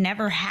would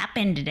never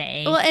happen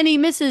today. Well, and he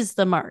misses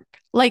the mark.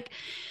 Like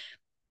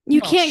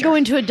you can't go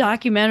into a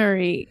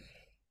documentary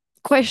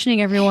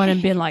questioning everyone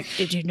and being like,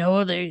 did you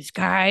know these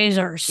guys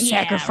are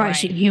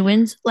sacrificing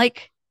humans?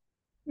 Like,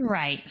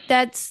 right.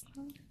 That's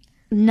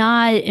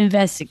not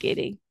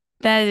investigating.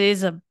 That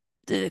is a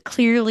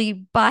clearly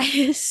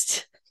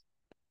biased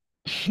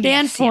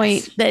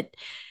standpoint that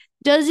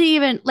doesn't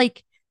even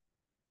like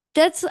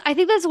I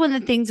think that's one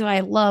of the things why I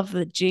love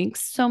the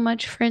Jinx so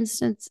much, for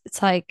instance.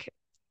 It's like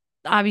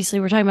obviously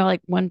we're talking about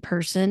like one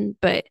person,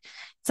 but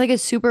it's like a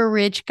super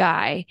rich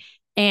guy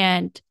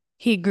and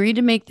he agreed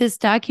to make this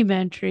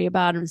documentary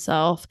about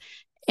himself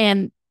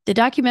and the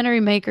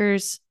documentary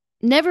makers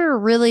never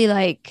really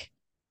like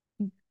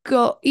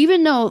go,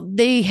 even though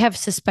they have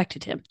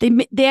suspected him,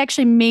 they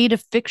actually made a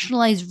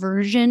fictionalized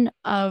version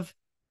of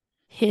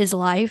his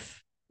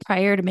life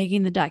prior to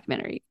making the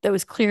documentary that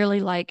was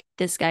clearly like,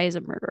 this guy is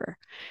a murderer.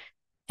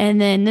 And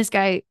then this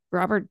guy,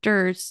 Robert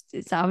Durst,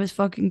 is Thomas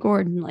fucking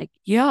Gordon, like,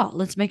 yeah,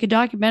 let's make a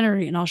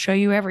documentary and I'll show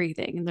you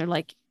everything. And they're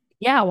like,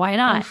 yeah, why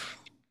not?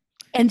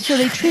 And so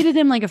they treated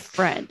him like a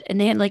friend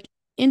and they had like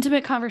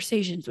intimate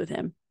conversations with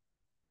him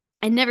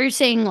and never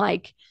saying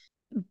like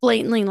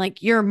blatantly,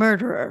 like, you're a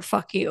murderer,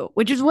 fuck you,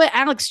 which is what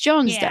Alex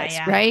Jones does,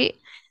 right?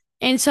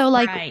 And so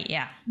like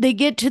they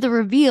get to the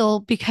reveal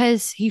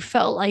because he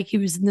felt like he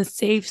was in the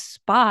safe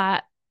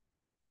spot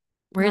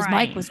where his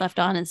mic was left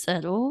on and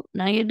said, oh,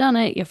 now you've done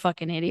it, you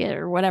fucking idiot,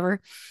 or whatever.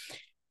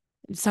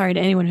 Sorry to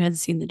anyone who hasn't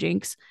seen the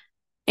Jinx.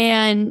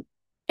 And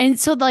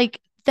so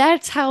like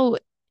that's how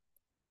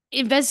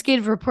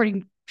investigative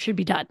reporting should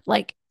be done.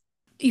 Like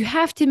you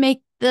have to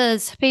make the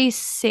space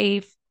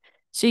safe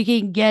so you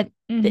can get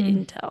the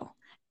intel.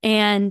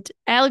 And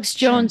Alex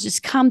Jones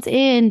just comes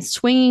in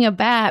swinging a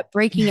bat,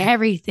 breaking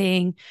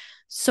everything.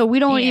 So we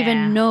don't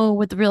even know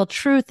what the real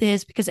truth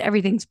is because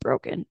everything's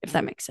broken, if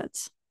that makes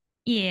sense.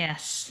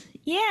 Yes.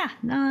 Yeah.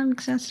 No, that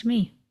makes sense to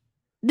me.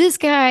 This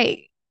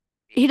guy,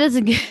 he's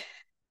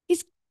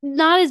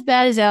not as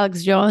bad as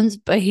Alex Jones,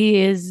 but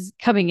he is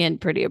coming in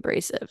pretty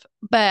abrasive.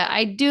 But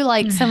I do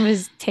like some of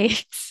his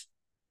takes.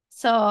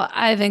 So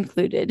I've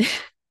included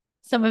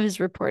some of his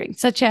reporting,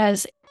 such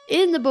as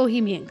in the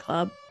Bohemian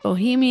Club,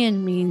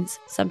 Bohemian means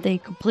something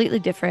completely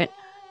different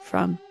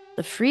from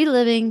the free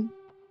living,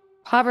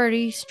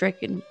 poverty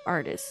stricken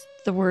artist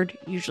the word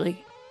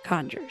usually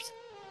conjures.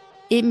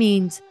 It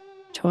means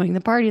towing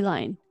the party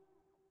line.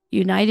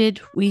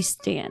 United we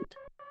stand.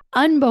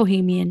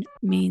 Unbohemian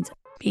means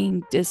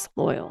being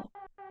disloyal,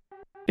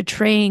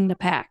 betraying the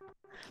pack,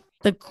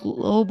 the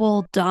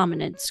global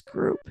dominance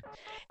group.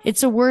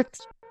 It's a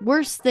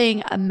worst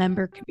thing a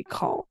member can be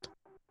called.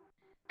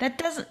 That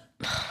doesn't...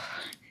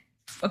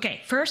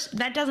 Okay, first,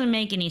 that doesn't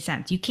make any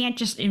sense. You can't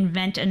just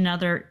invent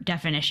another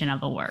definition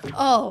of a word.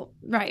 Oh,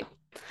 right.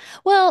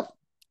 Well,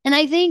 and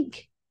I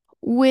think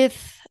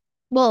with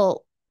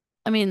Well,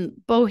 I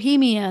mean,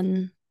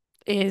 bohemian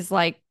is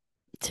like,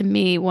 to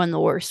me, one of the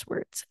worst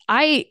words.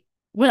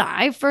 When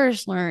I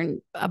first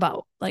learned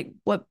about like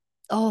what,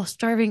 oh,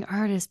 starving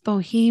artist,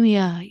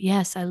 Bohemia,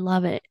 yes, I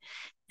love it.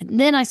 And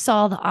then I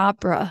saw the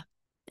opera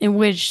in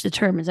which the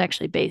term is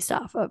actually based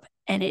off of,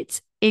 and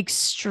it's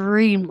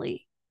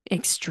extremely,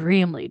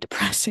 extremely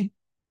depressing.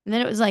 And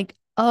then it was like,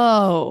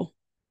 oh,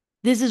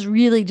 this is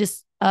really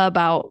just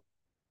about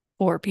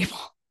poor people.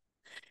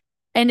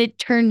 And it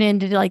turned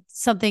into like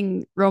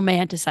something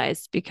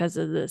romanticized because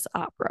of this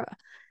opera.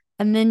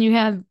 And then you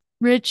have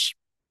rich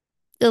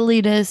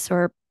elitists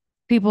or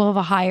people of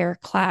a higher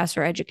class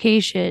or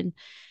education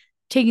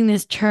taking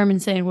this term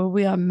and saying, well,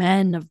 we are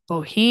men of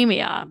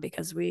Bohemia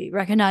because we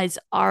recognize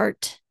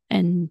art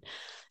and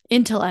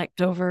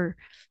intellect over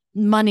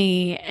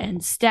money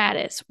and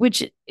status,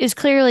 which is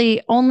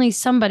clearly only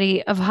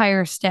somebody of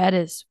higher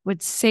status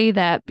would say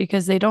that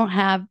because they don't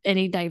have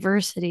any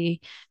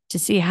diversity to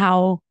see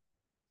how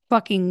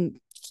fucking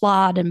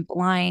flawed and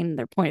blind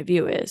their point of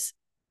view is.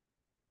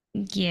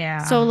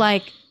 Yeah. So,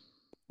 like,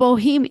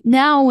 Bohemia,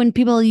 now when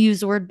people use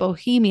the word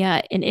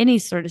Bohemia in any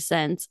sort of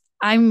sense,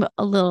 I'm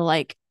a little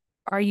like,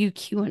 are you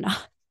QAnon?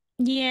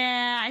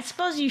 Yeah, I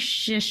suppose you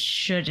just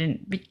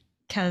shouldn't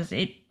because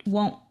it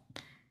won't.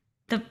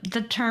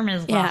 The term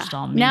has lost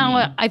all meaning.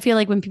 Now I feel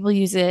like when people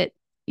use it,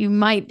 you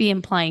might be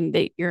implying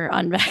that you're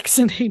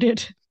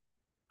unvaccinated.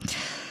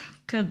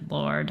 Good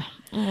Lord.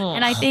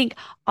 And I think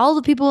all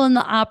the people in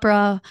the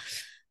opera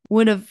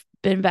would have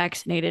been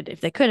vaccinated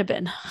if they could have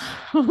been.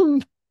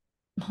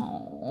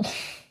 Oh.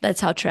 That's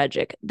how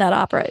tragic that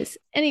opera is.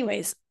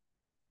 Anyways,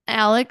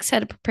 Alex had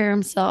to prepare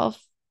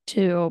himself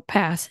to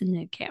pass an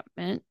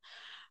encampment.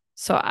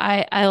 So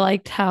I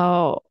liked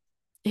how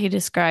he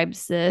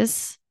describes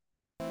this.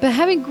 But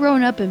having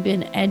grown up and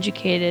been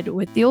educated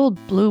with the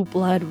old blue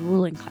blood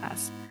ruling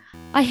class,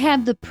 I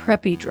had the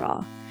preppy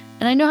draw,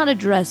 and I know how to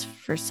dress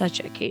for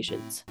such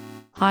occasions.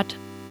 Hot,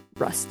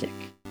 rustic.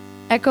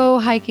 Echo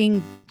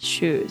hiking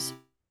shoes,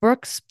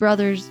 Brooks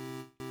Brothers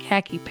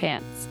khaki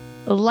pants,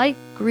 a light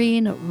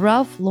green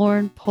Ralph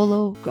Lauren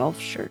polo golf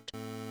shirt,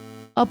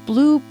 a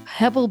blue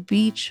Pebble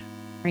Beach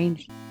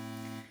rain,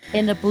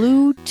 and a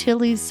blue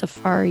Tilly's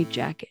safari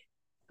jacket.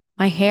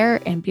 My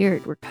hair and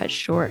beard were cut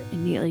short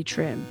and neatly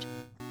trimmed.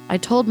 I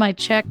told my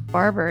Czech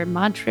barber in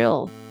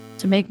Montreal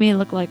to make me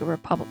look like a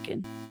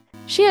Republican.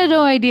 She had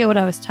no idea what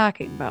I was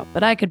talking about,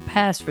 but I could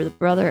pass for the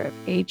brother of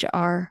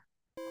H.R.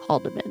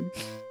 Haldeman.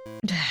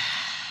 This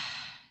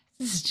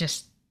is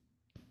just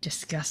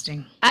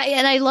disgusting.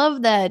 I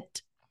love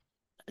that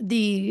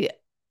the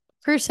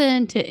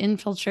person to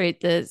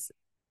infiltrate this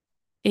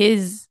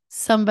is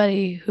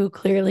somebody who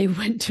clearly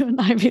went to an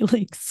Ivy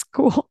League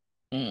school.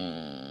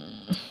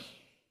 And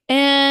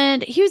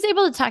he was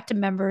able to talk to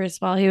members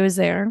while he was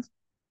there,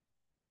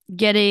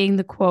 getting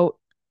the quote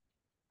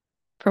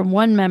from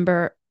one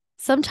member,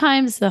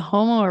 sometimes the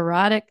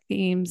homoerotic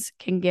themes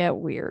can get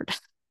weird.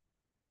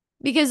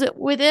 Because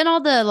within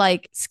all the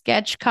like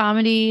sketch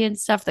comedy and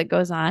stuff that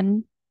goes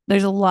on,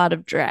 there's a lot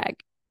of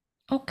drag.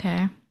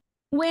 Okay.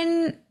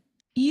 When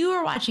you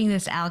were watching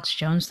this Alex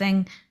Jones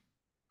thing,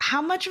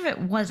 how much of it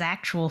was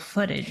actual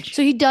footage?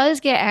 So he does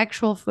get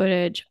actual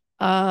footage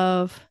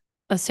of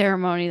a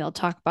ceremony they'll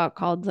talk about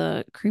called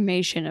the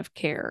cremation of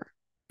care.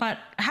 But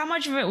how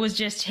much of it was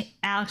just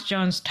Alex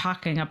Jones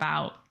talking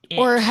about it?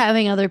 Or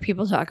having other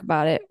people talk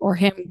about it, or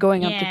him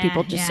going up to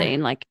people just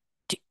saying, like,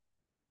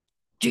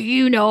 do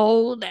you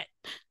know that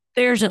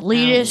there's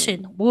elitists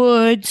in the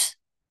woods?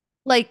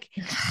 Like,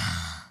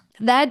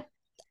 that,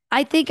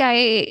 I think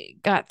I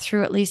got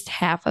through at least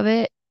half of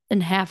it,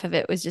 and half of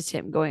it was just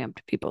him going up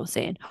to people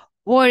saying,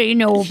 what do you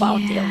know about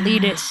the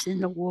elitists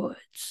in the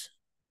woods?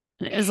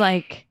 And it was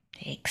like,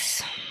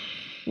 thanks.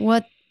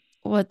 What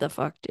the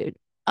fuck, dude?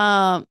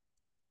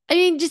 I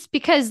mean, just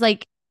because,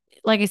 like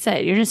I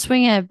said, you're just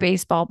swinging a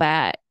baseball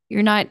bat.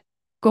 You're not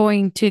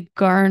going to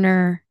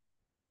garner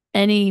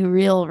any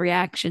real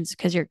reactions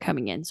because you're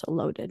coming in so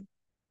loaded.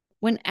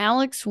 When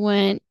Alex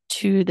went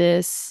to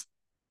this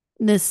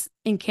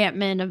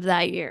encampment of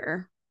that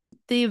year,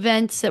 the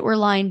events that were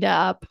lined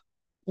up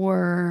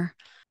were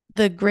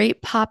the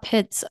great pop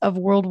hits of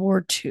World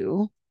War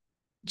II,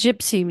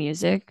 gypsy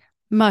music,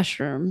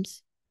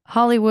 mushrooms,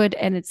 Hollywood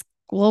and its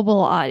global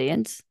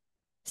audience,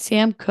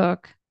 Sam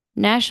Cooke,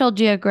 National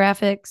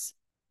Geographic's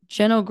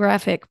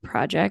Genographic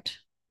Project,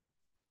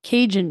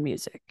 Cajun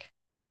music.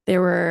 There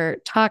were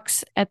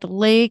talks at the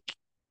lake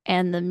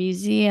and the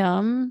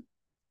museum,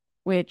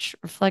 which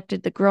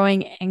reflected the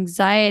growing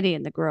anxiety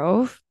in the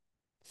Grove.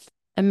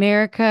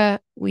 America,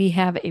 We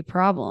Have a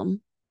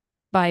Problem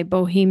by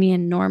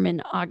Bohemian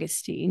Norman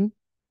Augustine.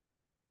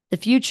 The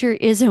Future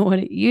Isn't What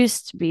It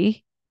Used to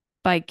Be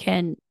by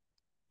Ken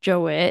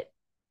Jowett.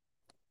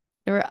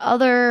 There were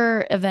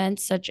other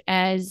events such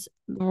as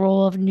the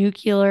role of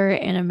nuclear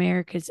in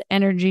America's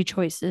energy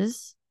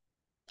choices,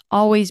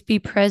 Always Be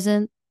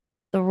Present,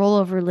 the role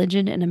of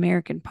religion in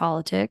American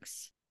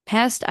politics,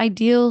 Past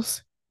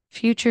Ideals,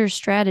 Future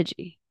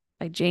Strategy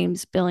by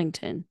James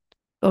Billington,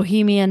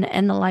 Bohemian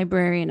and the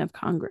Librarian of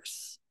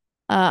Congress,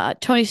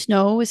 Tony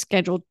Snow was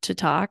scheduled to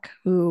talk,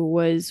 who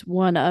was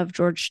one of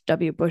George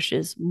W.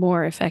 Bush's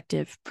more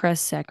effective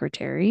press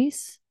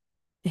secretaries.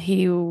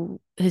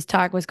 His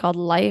talk was called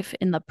Life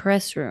in the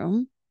Press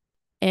Room,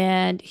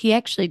 and he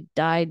actually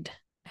died,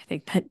 I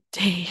think, that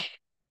day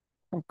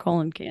from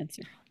colon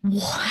cancer.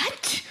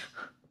 What?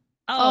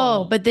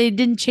 Oh, but they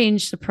didn't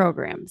change the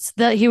programs.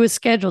 That he was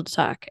scheduled to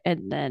talk,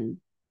 and then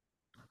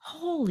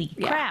holy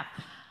crap.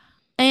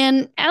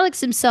 And Alex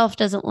himself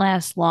doesn't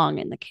last long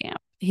in the camp.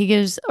 He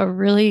gives a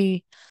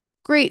really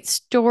great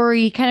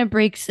story, he kind of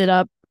breaks it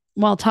up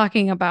while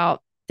talking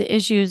about the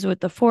issues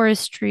with the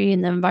forestry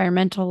and the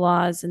environmental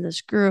laws in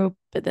this group,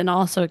 but then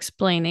also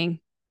explaining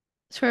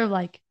sort of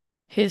like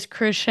his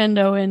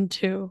crescendo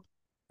into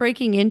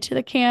breaking into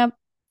the camp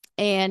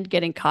and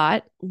getting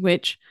caught,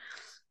 which,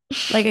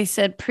 like I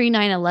said, pre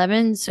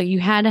 9/11. So you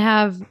had to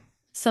have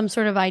some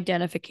sort of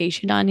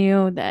identification on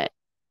you that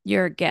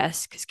you're a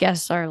guest, because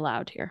guests are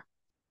allowed here.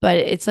 But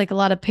it's like a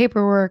lot of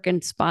paperwork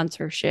and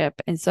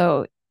sponsorship. And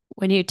so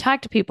when you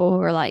talk to people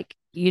who are like,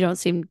 you don't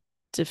seem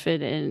to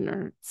fit in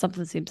or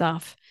something seems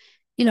off,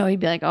 you'd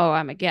be like, oh,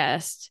 I'm a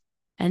guest.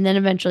 And then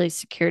eventually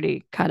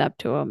security caught up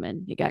to him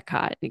and he got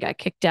caught and he got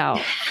kicked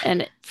out.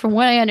 And from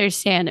what I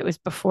understand, it was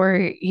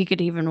before he could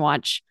even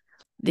watch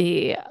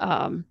the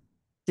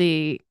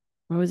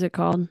what was it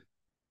called?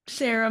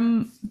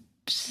 Some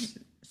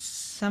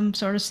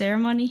sort of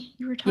ceremony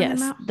you were talking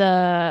about? Yes,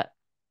 the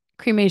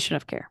cremation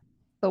of care.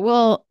 But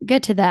we'll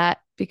get to that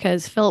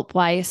because Philip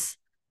Weiss,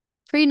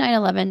 pre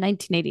 9/11,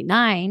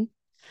 1989,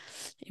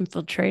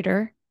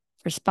 infiltrator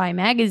for Spy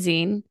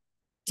Magazine,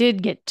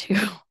 did get to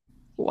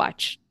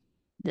watch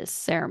this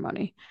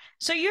ceremony.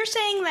 So you're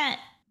saying that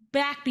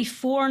back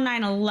before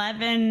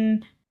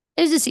 9/11,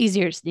 it was just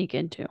easier to sneak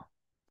into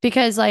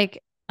because,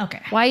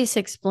 Weiss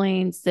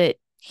explains that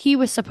he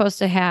was supposed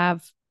to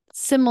have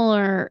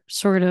similar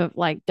sort of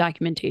like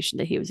documentation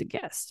that he was a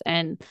guest.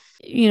 And,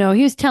 he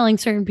was telling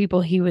certain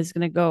people he was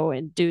going to go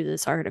and do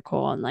this article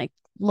on, like,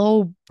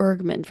 Lo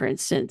Bergman, for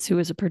instance, who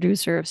was a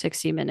producer of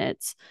 60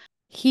 Minutes.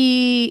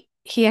 He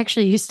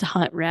actually used to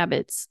hunt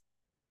rabbits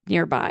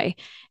nearby.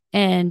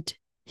 And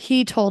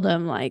he told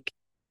him, like,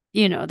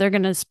 they're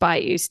going to spy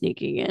you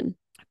sneaking in.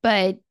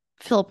 But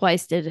Philip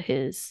Weiss did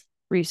his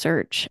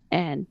research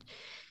and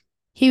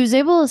he was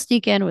able to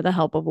sneak in with the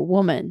help of a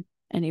woman.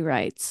 And he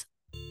writes,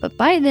 but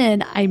by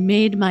then I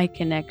made my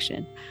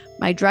connection.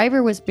 My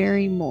driver was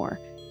Barry Moore,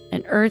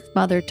 an Earth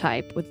Mother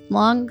type with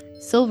long,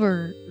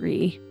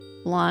 silvery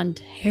blonde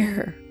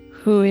hair,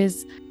 who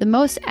is the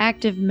most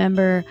active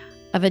member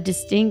of a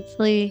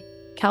distinctly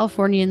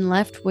Californian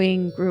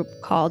left-wing group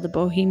called the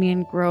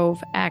Bohemian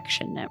Grove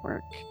Action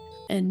Network.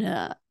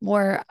 And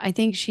Moore, I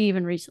think she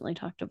even recently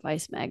talked to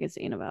Vice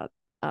magazine about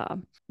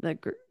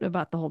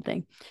the whole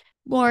thing.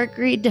 Moore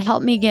agreed to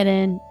help me get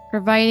in,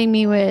 providing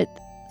me with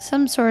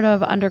some sort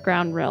of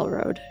underground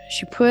railroad.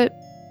 She put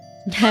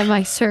at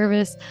my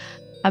service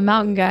a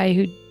mountain guy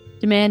who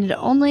demanded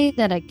only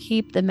that I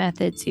keep the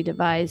methods he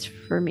devised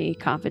for me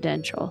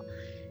confidential.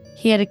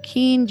 He had a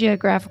keen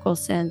geographical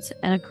sense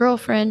and a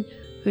girlfriend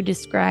who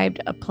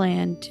described a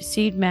plan to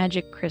seed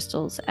magic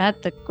crystals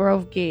at the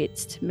Grove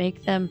gates to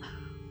make them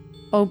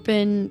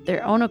open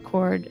their own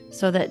accord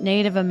so that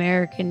Native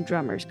American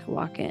drummers could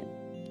walk in.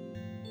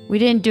 We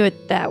didn't do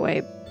it that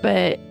way,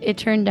 but it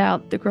turned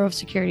out the Grove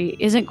security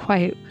isn't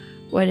quite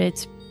what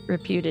it's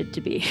reputed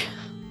to be.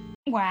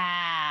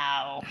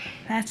 Wow.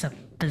 That's a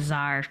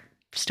bizarre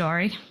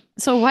story.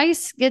 So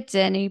Weiss gets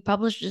in, he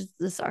publishes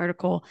this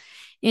article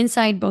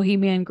inside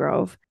Bohemian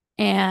Grove.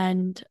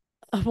 And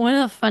one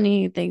of the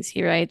funny things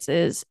he writes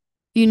is,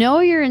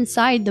 you're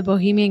inside the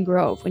Bohemian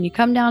Grove when you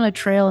come down a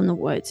trail in the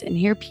woods and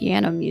hear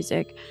piano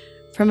music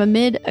from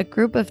amid a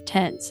group of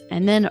tents,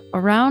 and then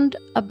around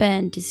a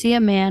bend to see a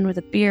man with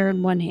a beer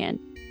in one hand,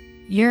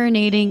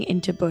 urinating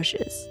into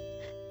bushes.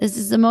 This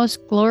is the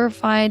most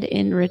glorified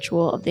in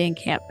ritual of the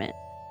encampment.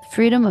 The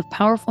freedom of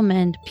powerful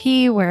men to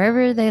pee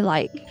wherever they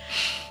like.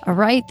 A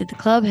right that the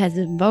club has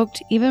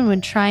invoked even when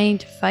trying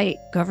to fight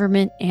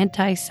government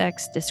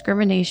anti-sex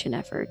discrimination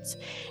efforts,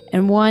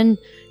 and one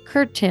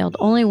curtailed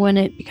only when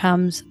it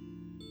becomes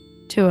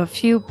to a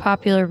few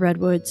popular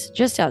redwoods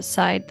just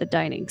outside the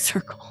dining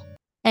circle.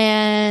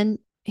 And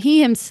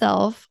he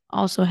himself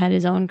also had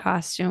his own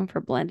costume for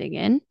blending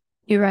in.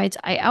 He writes,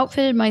 I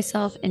outfitted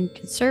myself in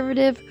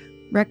conservative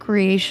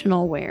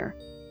recreational wear,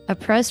 a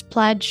pressed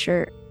plaid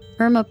shirt,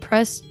 Irma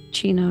pressed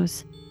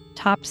chinos,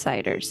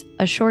 topsiders,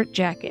 a short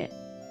jacket.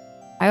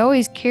 I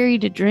always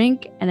carried a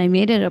drink, and I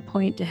made it a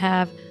point to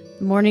have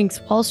the morning's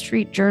Wall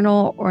Street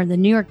Journal or the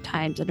New York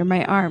Times under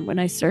my arm when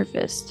I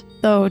surfaced.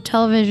 Though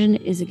television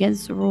is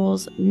against the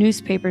rules,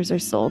 newspapers are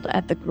sold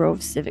at the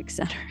Grove Civic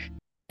Center.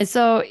 And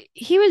so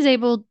he was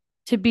able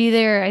to be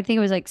there, I think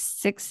it was like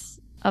 6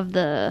 of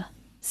the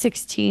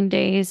 16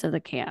 days of the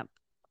camp.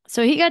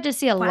 So he got to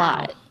see a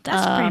lot.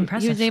 That's pretty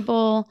impressive. He was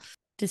able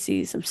to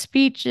see some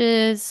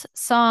speeches,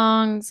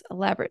 songs,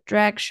 elaborate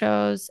drag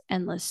shows,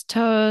 endless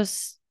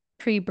toasts,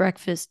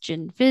 pre-breakfast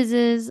gin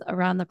fizzes,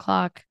 around the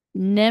clock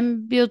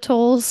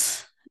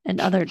nembutols,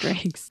 and other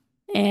drinks.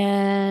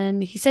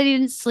 And he said he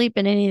didn't sleep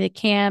in any of the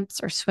camps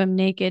or swim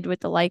naked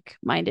with the like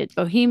minded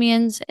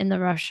Bohemians in the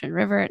Russian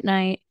River at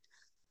night.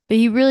 But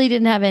he really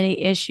didn't have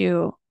any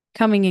issue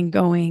coming and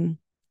going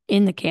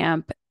in the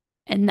camp.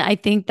 And I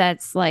think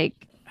that's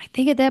like, I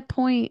think at that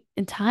point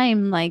in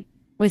time, like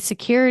with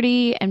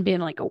security and being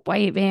like a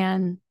white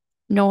man,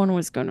 no one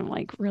was going to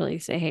like really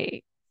say,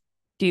 hey,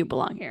 do you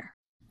belong here?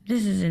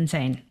 This is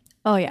insane.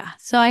 Oh, yeah.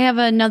 So I have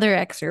another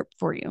excerpt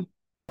for you.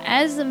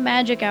 As the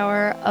magic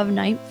hour of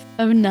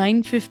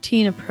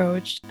 9:15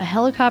 approached, a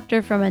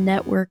helicopter from a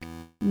network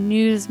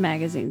news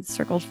magazine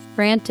circled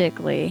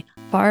frantically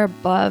far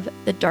above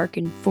the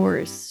darkened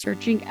forest,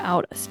 searching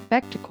out a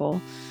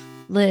spectacle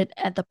lit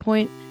at the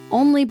point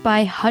only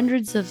by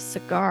hundreds of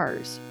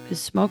cigars whose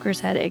smokers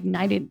had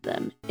ignited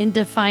them in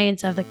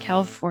defiance of the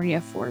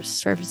California Forest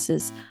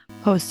Service's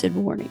posted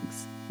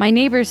warnings. My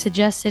neighbor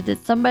suggested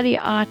that somebody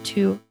ought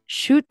to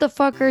shoot the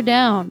fucker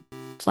down.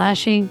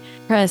 Flashing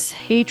press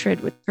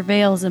hatred which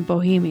prevails in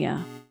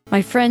Bohemia.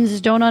 My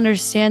friends don't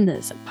understand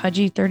this, a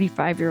pudgy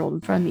 35-year-old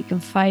in front of me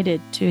confided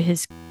to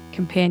his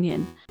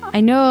companion. I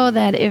know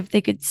that if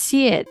they could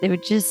see it, they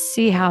would just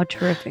see how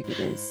terrific it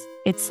is.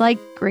 It's like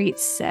great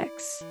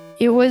sex.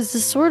 It was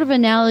the sort of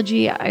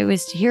analogy I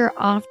was to hear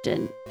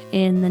often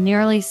in the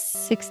nearly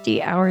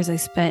 60 hours I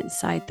spent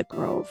inside the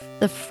grove.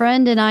 The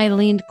friend and I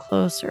leaned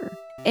closer.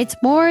 It's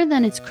more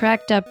than it's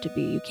cracked up to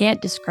be. You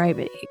can't describe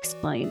it, he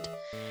explained.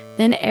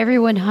 Then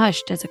everyone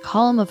hushed as a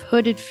column of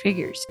hooded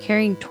figures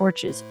carrying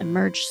torches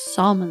emerged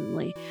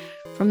solemnly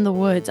from the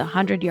woods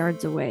 100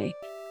 yards away,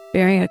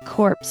 bearing a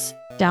corpse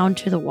down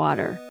to the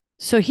water.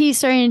 So he's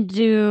starting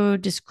to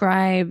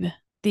describe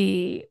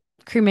the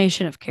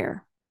cremation of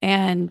Care.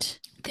 And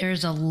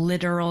there's a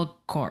literal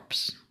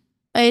corpse.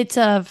 It's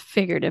a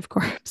figurative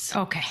corpse.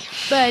 Okay.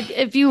 But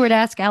if you were to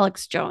ask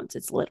Alex Jones,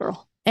 it's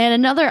literal. And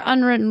another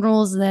unwritten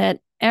rule is that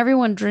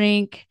everyone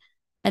drink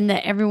and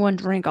that everyone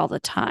drink all the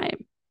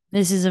time.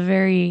 This is a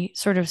very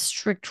sort of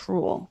strict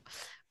rule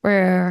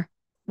where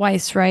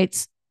Weiss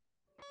writes,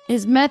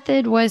 his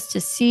method was to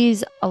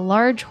seize a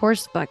large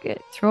horse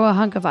bucket, throw a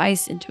hunk of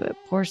ice into it,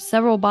 pour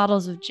several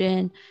bottles of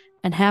gin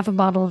and half a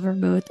bottle of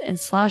vermouth and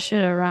slosh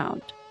it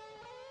around.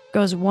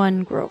 Goes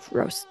one Grove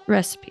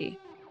recipe.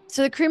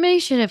 So the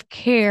cremation of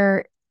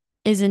Care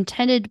is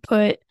intended to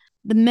put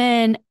the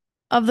men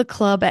of the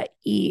club at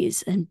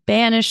ease and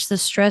banish the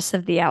stress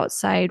of the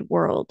outside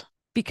world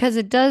because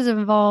it does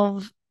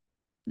involve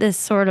this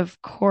sort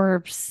of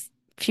corpse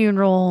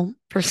funeral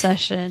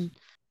procession.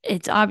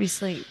 It's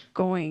obviously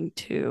going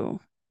to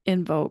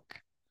invoke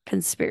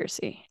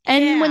conspiracy.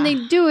 And when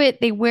they do it,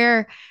 they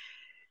wear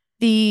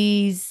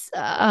these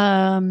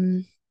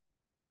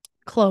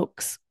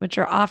cloaks, which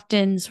are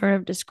often sort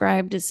of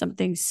described as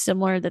something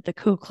similar that the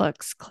Ku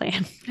Klux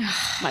Klan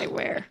might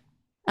wear.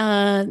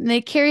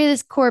 They carry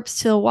this corpse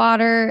to the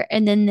water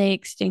and then they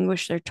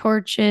extinguish their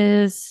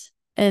torches.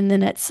 And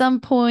then at some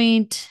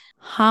point,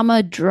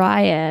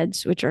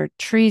 hamadryads, which are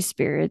tree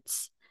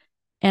spirits,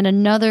 and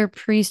another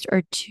priest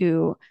or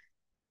two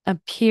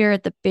appear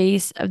at the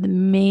base of the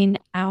main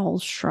owl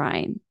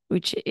shrine,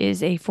 which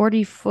is a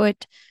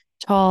 40-foot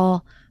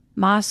tall,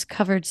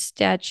 moss-covered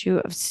statue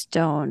of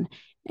stone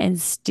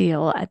and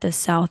steel at the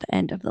south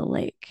end of the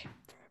lake.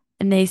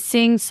 And they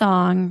sing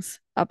songs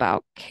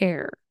about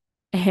Care.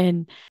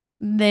 And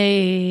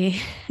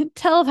they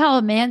tell of how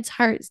a man's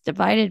heart is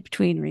divided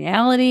between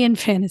reality and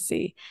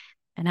fantasy,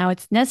 and how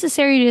it's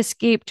necessary to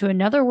escape to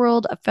another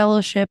world of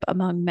fellowship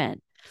among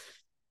men.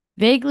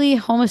 Vaguely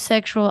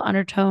homosexual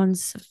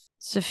undertones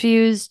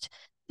suffused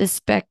the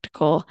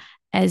spectacle,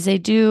 as they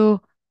do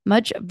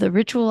much of the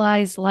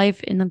ritualized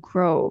life in the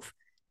grove.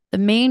 The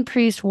main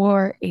priest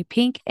wore a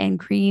pink and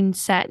green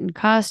satin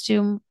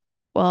costume,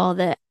 while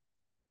the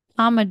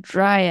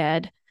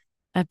hamadryad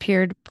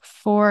appeared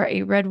before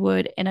a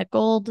redwood in a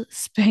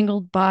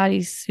gold-spangled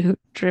bodysuit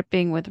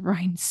dripping with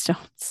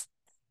rhinestones.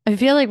 I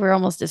feel like we're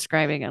almost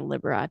describing a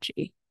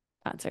Liberace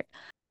concert.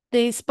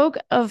 They spoke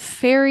of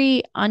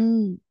fairy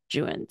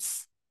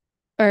unguents,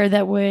 or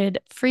that would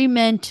free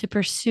men to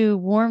pursue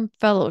warm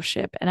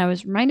fellowship. And I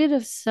was reminded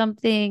of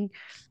something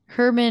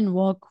Herman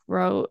Wouk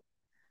wrote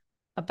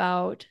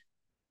about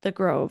the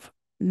Grove.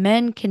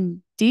 Men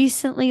can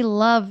decently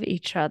love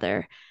each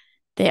other.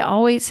 They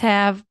always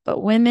have,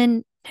 but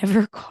women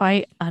never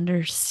quite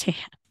understand.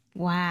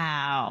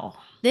 Wow.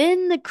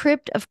 Then the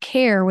crypt of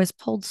Care was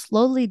pulled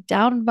slowly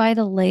down by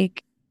the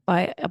lake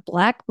by a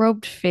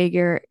black-robed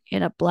figure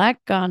in a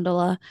black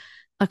gondola,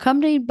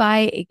 accompanied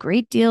by a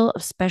great deal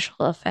of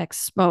special effects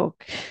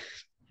smoke.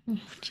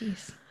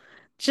 Jeez.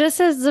 Just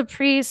as the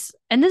priest,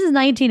 and this is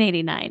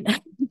 1989,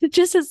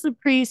 just as the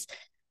priest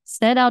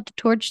set out to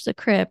torch the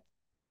crypt,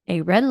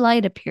 a red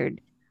light appeared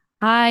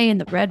high in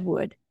the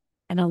redwood,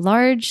 and a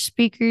large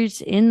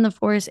speakers in the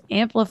forest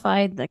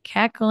amplified the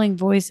cackling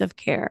voice of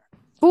Care.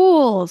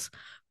 Fools!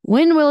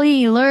 When will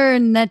ye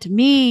learn that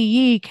me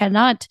ye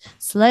cannot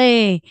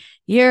slay?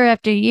 Year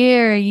after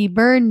year ye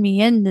burn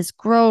me in this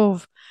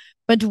grove.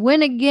 But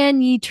when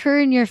again ye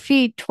turn your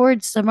feet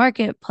towards the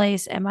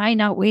marketplace, am I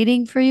not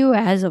waiting for you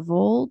as of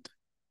old?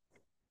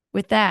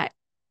 With that,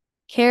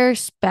 Care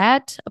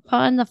spat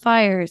upon the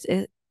fires,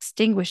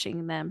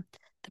 extinguishing them.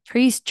 The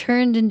priest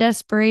turned in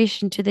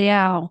desperation to the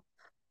owl.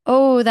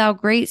 O thou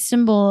great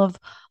symbol of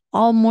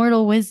all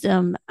mortal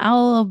wisdom,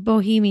 owl of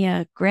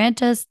Bohemia,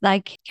 grant us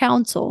thy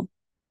counsel.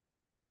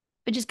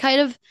 Which is kind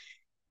of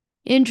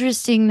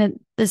interesting that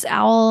this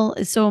owl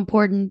is so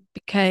important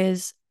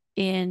because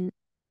in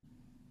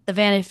the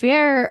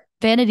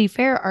Vanity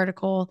Fair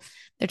article,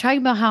 they're talking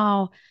about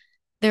how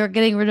they're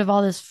getting rid of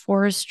all this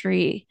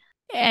forestry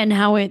and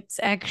how it's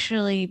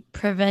actually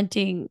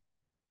preventing,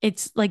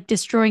 it's like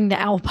destroying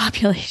the owl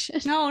population.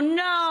 Oh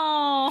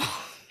no.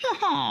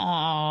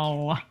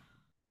 Oh.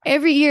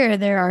 Every year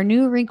there are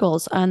new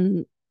wrinkles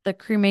on the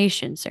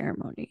cremation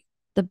ceremony.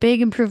 The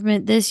big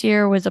improvement this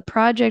year was a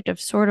project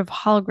of sort of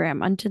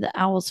hologram onto the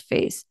owl's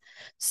face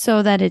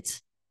so that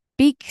its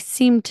beak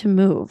seemed to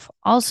move.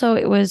 Also,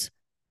 it was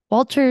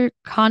Walter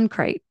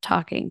Cronkite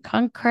talking,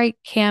 Cronkite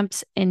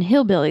camps and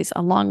hillbillies,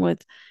 along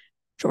with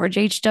George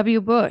H.W.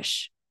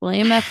 Bush,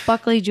 William F.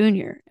 Buckley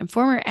Jr., and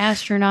former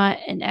astronaut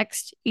and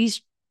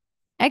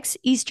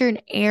ex-Eastern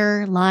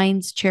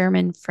Airlines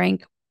chairman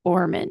Frank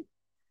Borman.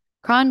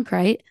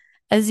 Cronkite,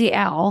 as the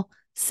owl,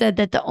 said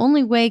that the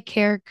only way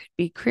Care could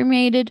be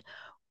cremated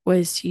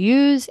was to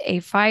use a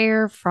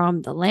fire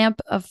from the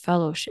lamp of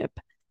fellowship.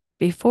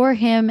 Before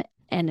him,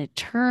 an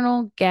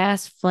eternal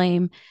gas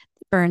flame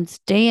that burns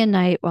day and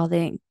night while the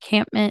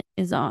encampment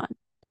is on.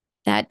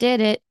 That did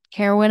it.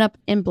 Care went up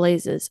in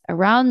blazes.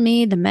 Around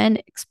me, the men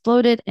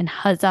exploded in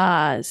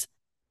huzzas.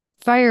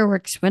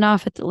 Fireworks went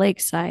off at the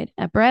lakeside.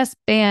 A brass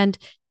band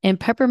in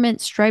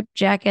peppermint striped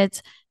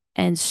jackets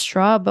and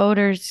straw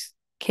boaters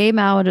came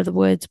out of the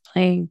woods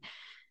playing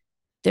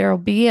There'll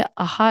Be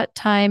a Hot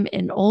Time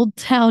in Old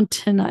Town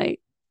Tonight.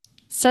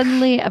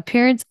 Suddenly,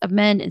 appearance of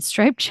men in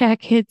striped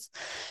jackets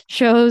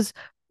shows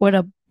what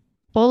a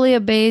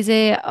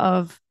bouillabaisse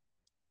of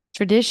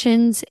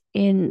traditions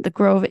in the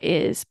Grove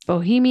is.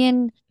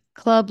 Bohemian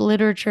club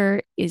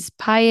literature is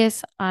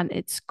pious on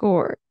its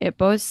score. It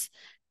boasts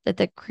that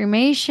the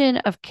cremation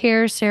of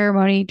Care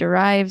ceremony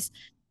derives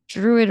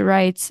Druid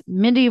rites,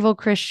 medieval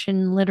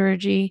Christian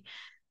liturgy,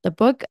 the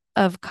Book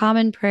of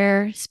Common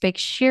Prayer,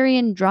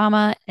 Shakespearean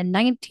drama, and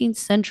 19th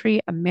century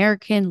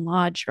American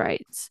lodge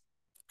rites.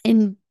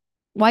 In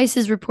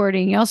Weiss's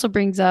reporting, he also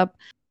brings up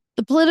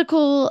the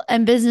political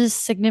and business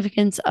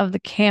significance of the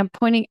camp,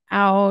 pointing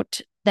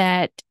out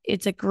that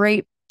it's a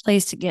great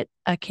place to get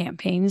a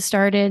campaign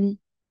started.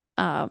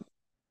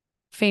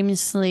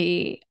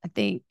 Famously, I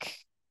think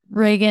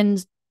Reagan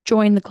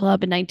joined the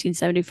club in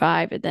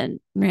 1975 and then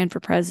ran for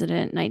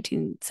president in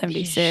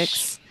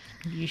 1976.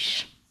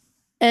 Yeesh.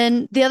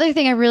 And the other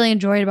thing I really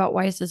enjoyed about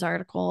Weiss's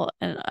article,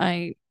 and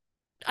I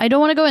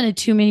don't want to go into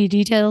too many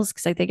details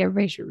because I think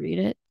everybody should read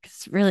it because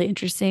it's really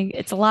interesting.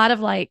 It's a lot of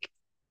like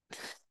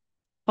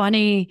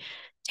funny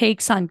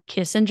takes on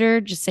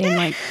Kissinger, just saying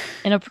like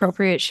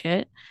inappropriate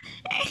shit.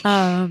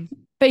 But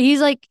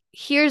he's like,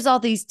 here's all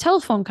these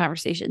telephone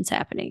conversations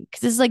happening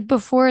because it's like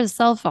before the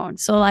cell phone.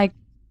 So like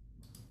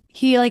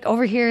he like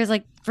overhears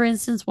like, for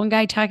instance, one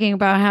guy talking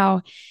about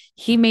how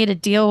he made a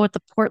deal with the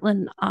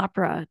Portland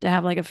Opera to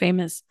have like a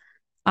famous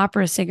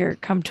opera singer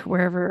come to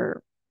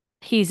wherever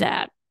he's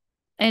at.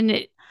 And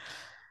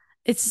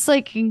it's just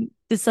like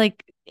this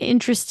like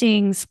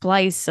interesting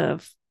splice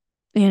of,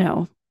 you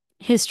know,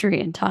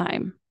 history and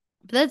time.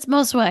 But that's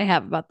most of what I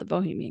have about the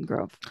Bohemian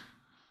Grove.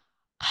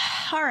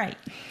 All right.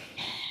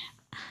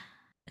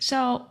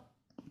 So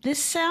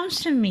this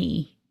sounds to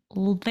me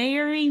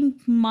very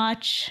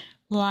much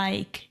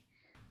like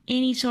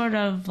any sort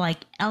of like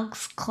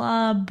Elks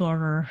Club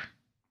or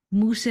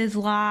Moose's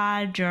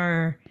Lodge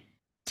or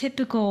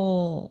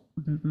typical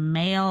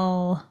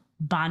male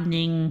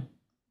bonding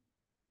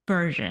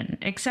version,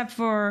 except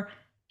for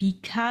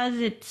because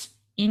it's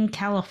in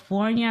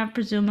California,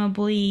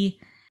 presumably,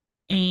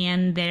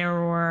 and there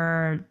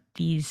were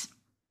these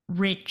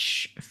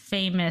rich,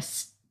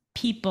 famous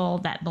people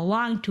that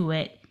belonged to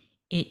it,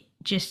 it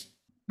just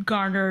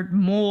garnered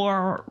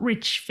more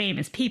rich,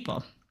 famous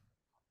people.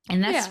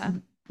 And that's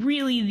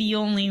really the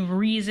only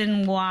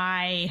reason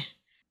why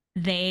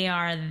they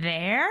are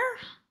there.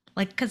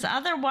 Like, because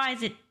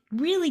otherwise it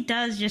really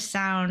does just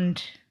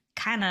sound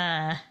kind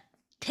of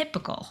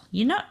typical.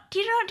 You know, do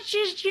you know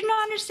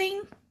what I'm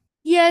saying?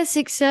 Yes,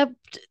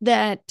 except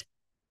that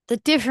the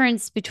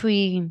difference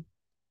between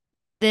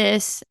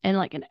this and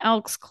like an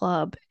Elks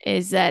Club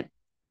is that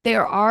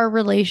there are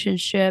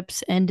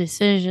relationships and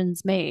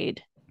decisions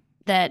made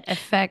that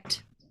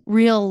affect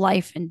real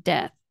life and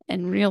death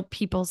and real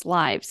people's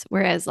lives.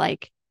 Whereas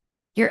like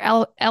your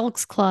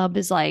Elks Club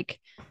is like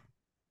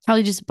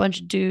probably just a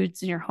bunch of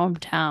dudes in your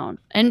hometown.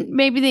 And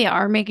maybe they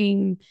are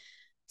making,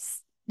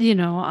 you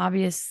know,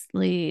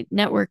 obviously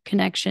network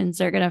connections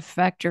that are going to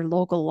affect your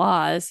local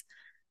laws.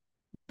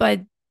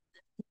 But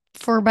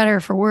for better or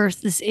for worse,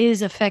 this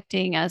is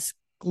affecting us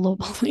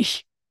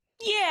globally.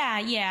 Yeah,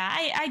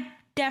 I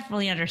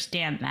definitely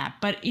understand that.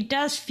 But it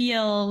does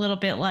feel a little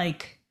bit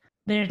like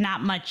there's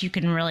not much you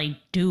can really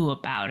do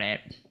about it.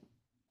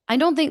 I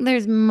don't think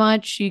there's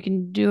much you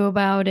can do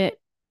about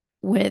it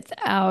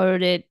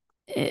without it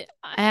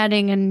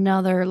adding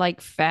another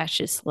like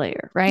fascist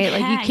layer, right?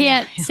 Like you Yeah,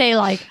 can't yeah. say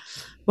like,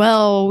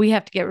 well, we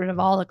have to get rid of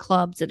all the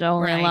clubs that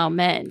only Right. allow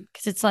men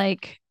because it's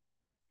like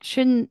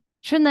shouldn't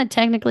that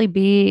technically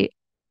be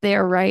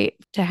their right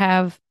to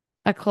have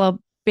a club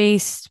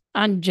based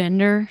on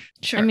gender?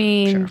 I Sure, sure.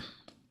 mean,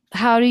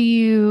 how do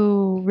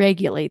you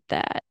regulate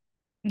that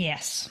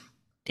Yes.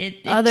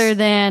 other It's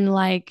than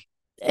like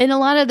in a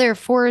lot of their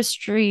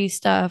forestry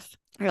stuff,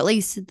 or at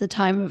least at the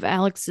time of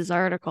Alex's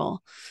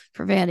article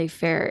for Vanity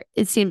Fair,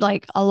 it seemed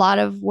like a lot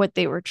of what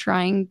they were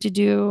trying to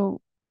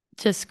do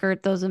to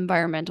skirt those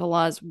environmental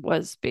laws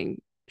was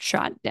being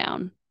shot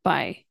down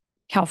by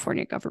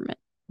California government.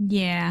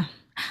 yeah.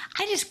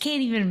 I just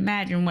can't even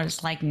imagine what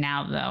it's like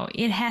now though.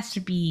 It has to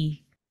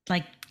be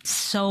like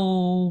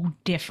so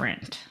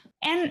different.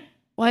 And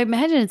Well, I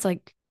imagine it's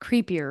like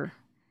creepier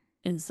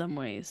in some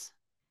ways.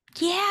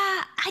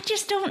 yeah, I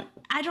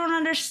don't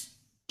understand.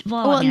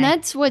 Well, I Well, mean, and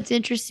that's what's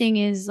interesting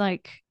is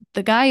like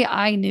the guy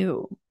I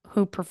knew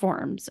who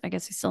performs, I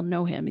guess I still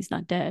know him, he's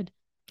not dead.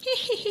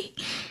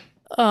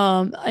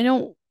 I I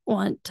don't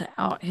want to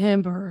out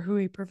him or who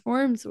he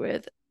performs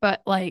with,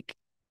 but like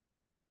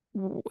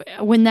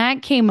when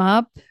that came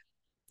up,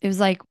 it was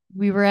like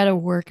we were at a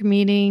work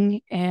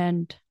meeting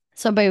and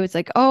somebody was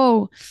like,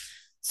 "Oh,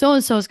 so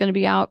and so is going to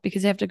be out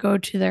because they have to go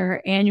to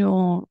their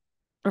annual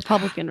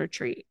Republican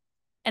retreat."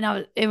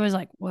 And it was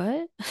like,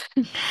 "What?"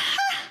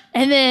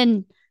 And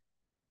then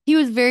he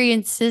was very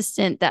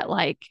insistent that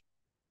like,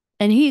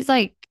 and he's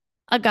like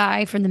a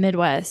guy from the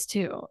Midwest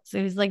too. So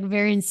he was like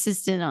very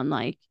insistent on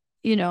like,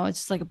 it's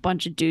just like a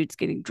bunch of dudes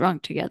getting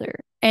drunk together.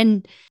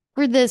 And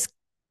for this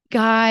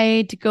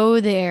guy to go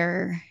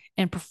there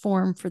and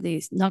perform for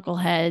these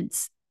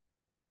knuckleheads,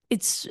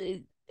 it's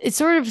it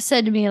sort of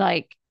said to me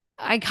like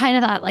I kind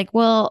of thought like,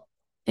 well,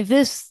 if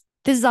this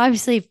is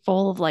obviously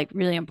full of like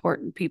really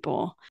important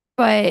people,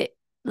 but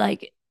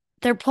like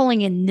they're pulling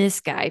in this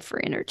guy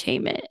for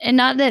entertainment. And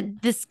not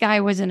that this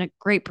guy wasn't a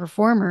great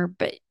performer,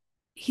 but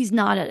he's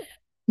not a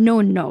no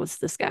one knows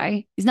this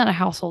guy. He's not a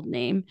household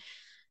name.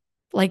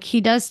 Like he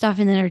does stuff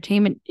in the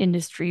entertainment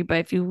industry, but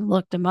if you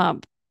looked him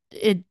up,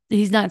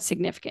 he's not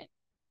significant.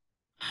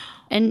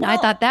 And I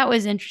well, thought that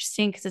was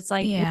interesting because it's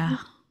like yeah.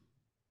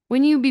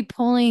 when you be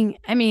pulling,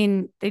 I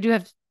mean, they do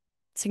have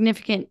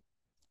significant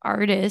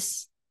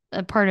artists,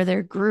 a part of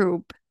their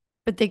group,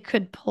 but they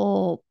could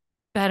pull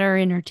better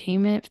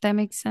entertainment, if that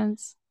makes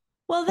sense,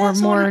 Well, or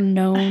that's one. more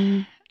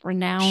known,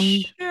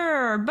 renowned.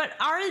 Sure, but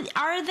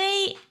are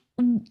they?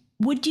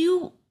 Would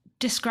you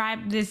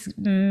describe this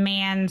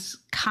man's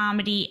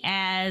comedy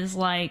as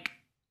like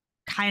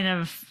kind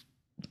of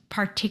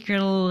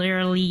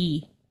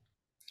particularly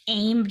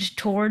aimed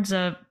towards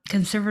a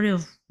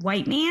conservative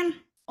white man?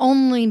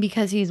 Only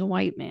because he's a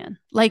white man.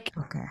 Like,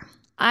 Okay.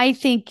 I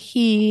think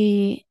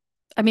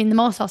I mean, the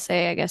most I'll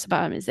say, I guess,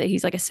 about him is that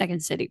he's like a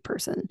Second City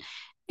person.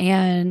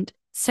 And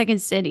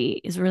Second City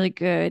is really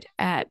good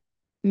at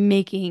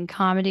making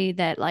comedy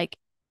that like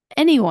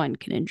anyone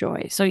can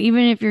enjoy. So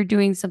even if you're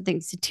doing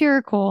something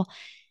satirical,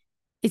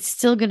 it's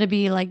still going to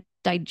be like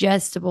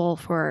digestible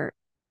for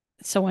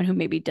someone who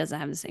maybe doesn't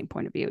have the same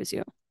point of view as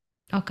you.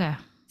 Okay.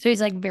 So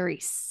he's like very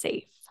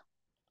safe,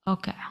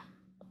 Okay.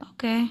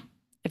 Okay.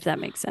 if that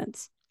makes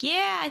sense.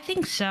 Yeah, I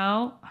think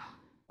so.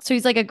 So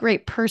he's like a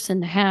great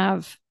person to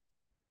have.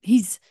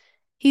 He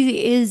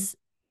is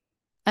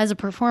as a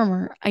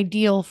performer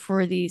ideal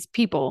for these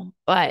people,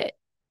 but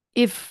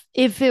if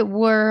it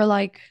were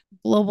like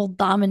global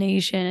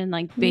domination and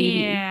like baby,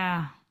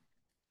 Yeah.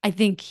 I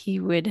think he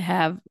would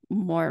have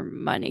more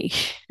money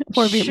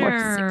or be more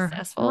Sure.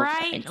 successful, if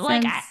that Right? makes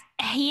Like sense.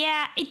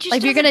 yeah, it Like just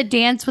if you're doesn't. gonna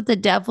dance with the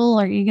devil,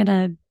 are you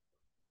gonna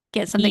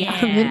get something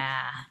out of it?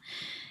 Yeah.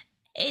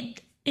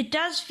 It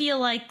does feel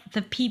like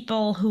the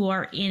people who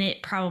are in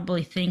it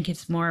probably think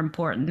it's more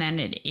important than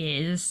it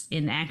is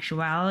in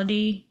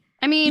actuality.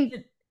 I mean,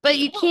 Even, but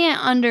you well,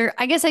 can't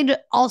I guess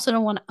also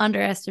don't want to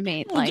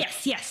underestimate well, like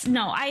yes, yes.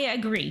 No, I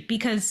agree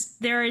because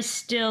there is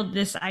still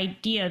this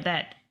idea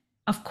that,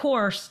 of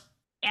course,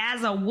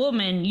 as a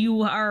woman,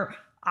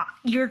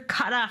 you're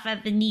cut off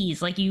at the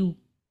knees. Like you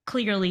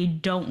clearly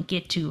don't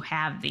get to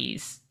have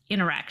these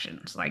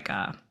interactions, like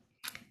a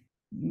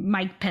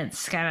Mike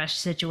Pence kind of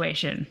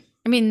situation.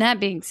 I mean, that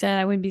being said,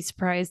 I wouldn't be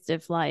surprised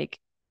if like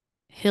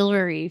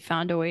Hillary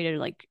found a way to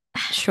like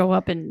show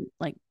up and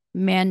like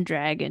man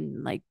drag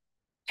and like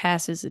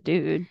pass as a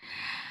dude.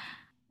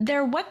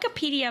 Their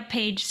Wikipedia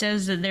page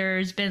says that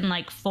there's been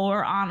like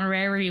 4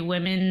 honorary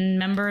women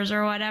members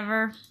or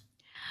whatever.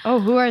 Oh,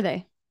 who are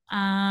they?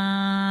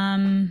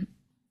 Um,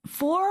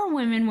 4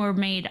 women were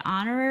made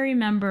honorary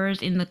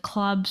members in the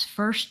club's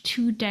first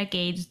 2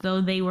 decades, though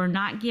they were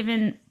not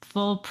given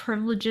full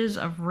privileges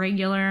of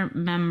regular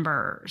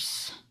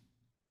members.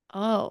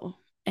 Oh,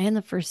 and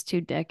the first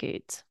 2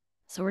 decades.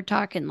 So we're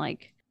talking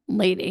like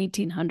late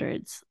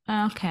 1800s.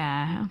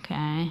 Okay,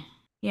 okay.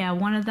 Yeah,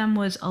 one of them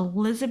was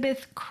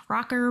Elizabeth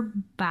Crocker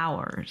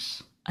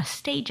Bowers, a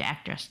stage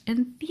actress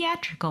and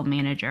theatrical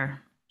manager.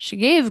 She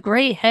gave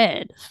great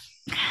head.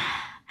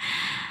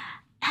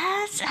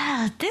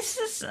 This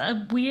is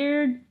a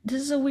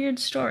weird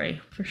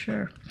story for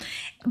sure.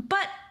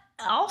 But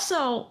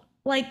also,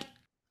 like,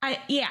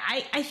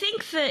 I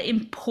think the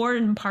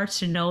important parts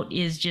to note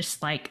is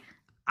just like,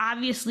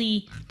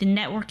 obviously the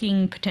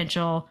networking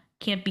potential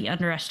can't be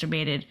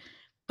underestimated,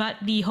 but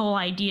the whole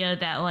idea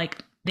that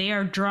like they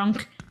are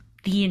drunk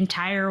the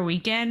entire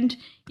weekend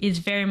is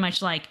very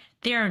much like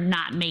they are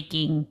not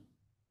making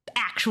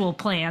actual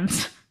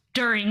plans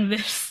during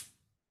this,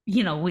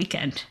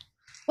 weekend.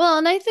 Well,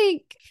 and I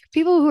think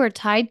people who are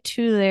tied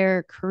to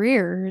their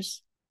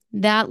careers,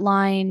 that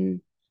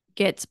line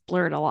gets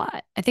blurred a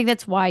lot. I think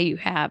that's why you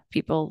have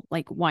people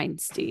like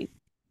Weinstein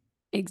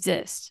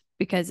exist,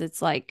 because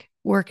it's like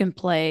work and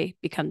play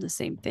become the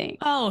same thing.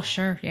 Oh,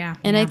 sure. Yeah.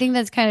 And yeah. I think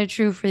that's kind of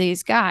true for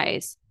these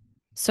guys.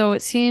 So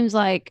it seems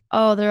like,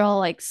 oh, they're all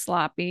like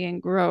sloppy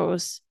and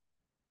gross.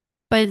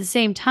 But at the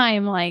same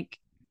time, like,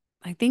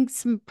 I think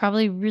some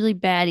probably really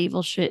bad,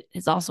 evil shit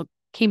has also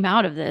came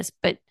out of this.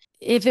 But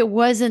if it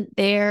wasn't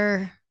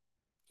there,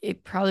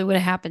 it probably would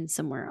have happened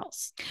somewhere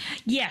else.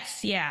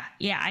 Yes, yeah,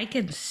 I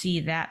can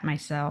see that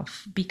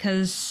myself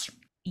because,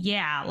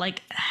 yeah,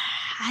 like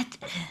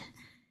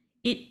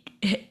it.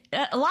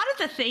 A lot of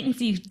the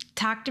things you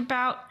talked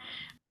about,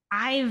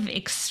 I've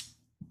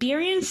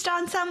experienced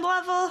on some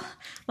level.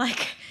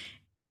 Like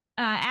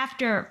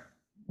after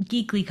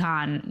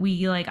GeeklyCon,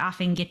 we like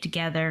often get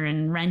together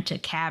and rent a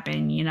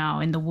cabin,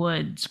 in the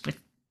woods with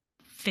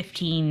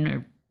 15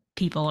 or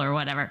people or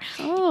whatever.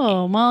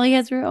 Oh, Molly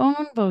has her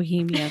own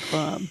Bohemia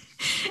Club.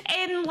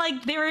 And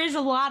like there is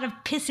a lot of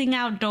pissing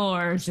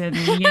outdoors and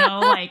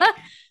like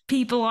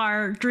people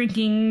are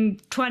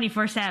drinking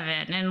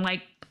 24/7 and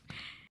like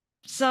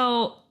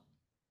so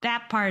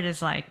that part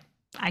is like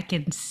I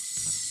can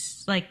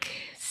like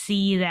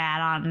see that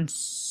on a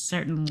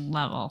certain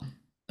level.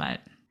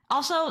 But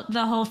also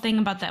the whole thing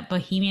about that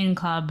Bohemian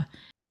Club,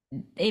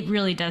 it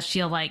really does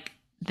feel like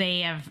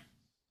they have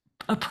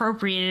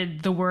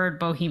appropriated the word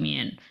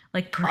bohemian.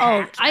 Like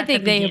perhaps I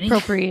think they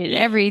appropriated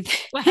everything.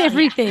 Well,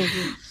 everything.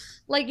 Yeah.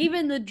 Like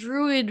even the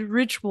druid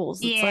rituals.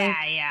 It's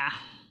yeah.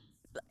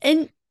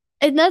 And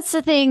that's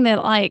the thing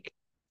that like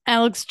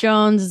Alex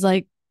Jones is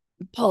like,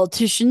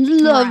 politicians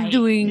love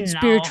doing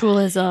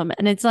spiritualism.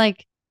 And it's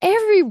like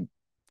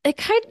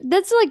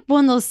that's like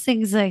one of those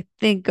things I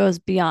think goes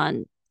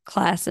beyond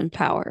class and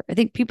power. I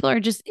think people are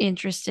just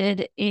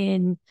interested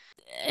in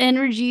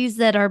energies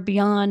that are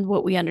beyond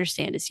what we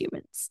understand as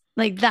humans.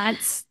 Like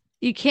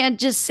you can't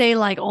just say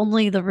like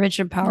only the rich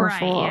and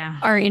powerful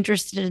are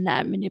interested in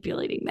that,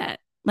 manipulating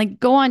that. Like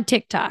go on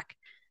TikTok.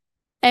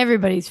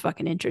 Everybody's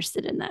fucking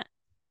interested in that.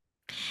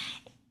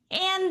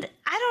 And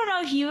I don't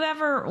know if you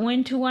ever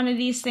went to one of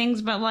these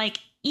things, but like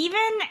even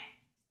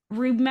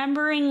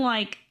remembering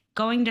like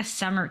going to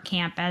summer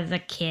camp as a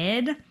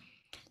kid,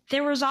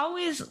 there was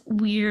always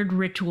weird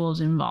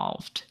rituals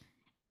involved.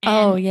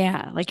 And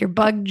yeah, like your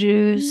bug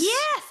juice.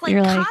 Yes,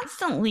 like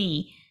constantly.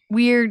 Like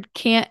weird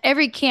camp.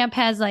 Every camp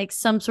has like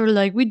some sort of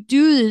like, we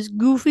do this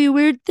goofy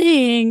weird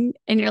thing.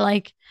 And you're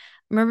like, I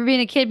remember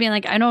being a kid being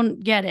like, I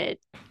don't get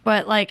it.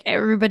 But like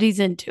everybody's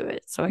into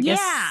it. So I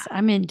guess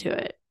I'm into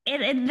it.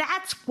 And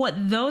that's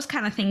what those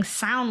kind of things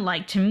sound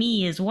like to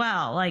me as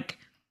well. Like,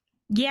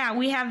 yeah,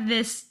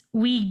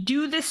 we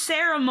do this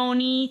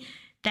ceremony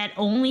that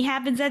only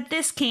happens at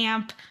this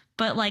camp,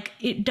 but like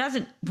it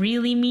doesn't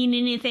really mean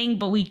anything,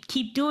 but we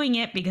keep doing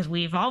it because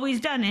we've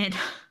always done it.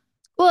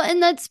 Well,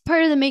 and that's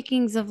part of the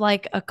makings of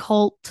like a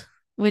cult,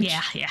 which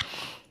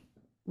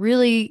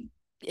really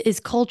is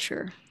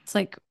culture. It's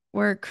like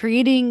we're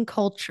creating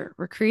culture.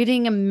 We're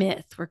creating a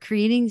myth. We're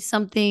creating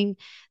something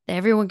that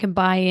everyone can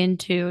buy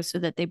into so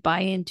that they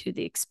buy into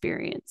the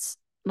experience.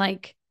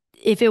 Like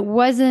if it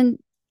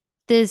wasn't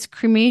this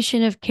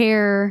cremation of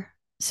care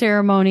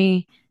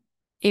ceremony,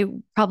 it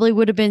probably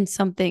would have been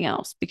something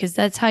else, because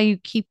that's how you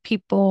keep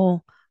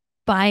people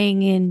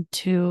buying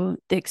into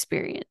the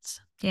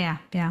experience. Yeah.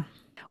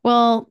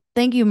 Well,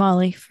 thank you,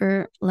 Molly,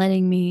 for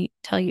letting me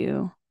tell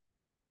you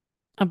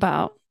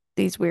about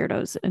these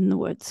weirdos in the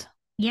woods.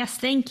 Yes,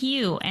 thank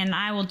you. And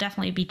I will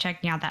definitely be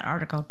checking out that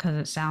article because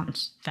it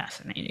sounds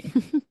fascinating.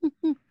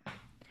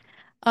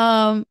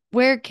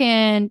 Where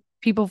can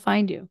people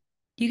find you?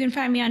 You can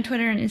find me on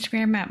Twitter and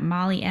Instagram at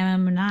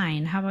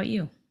MollyMM9. How about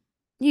you?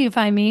 You can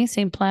find me,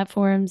 same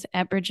platforms,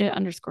 at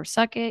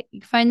Bridget_Suckit. You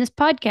can find this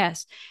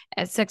podcast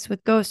at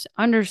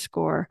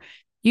SexWithGhosts_.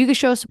 You can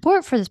show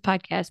support for this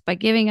podcast by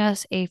giving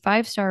us a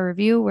 5-star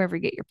review wherever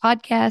you get your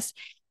podcasts.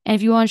 And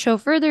if you want to show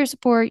further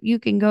support, you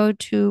can go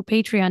to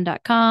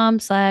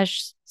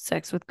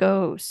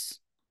patreon.com/sexwithghosts.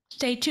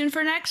 Stay tuned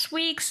for next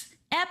week's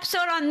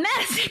episode on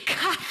Medicine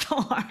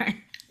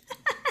Cawthorn.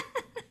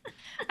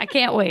 I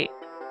can't wait.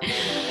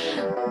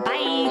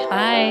 Bye.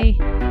 Bye.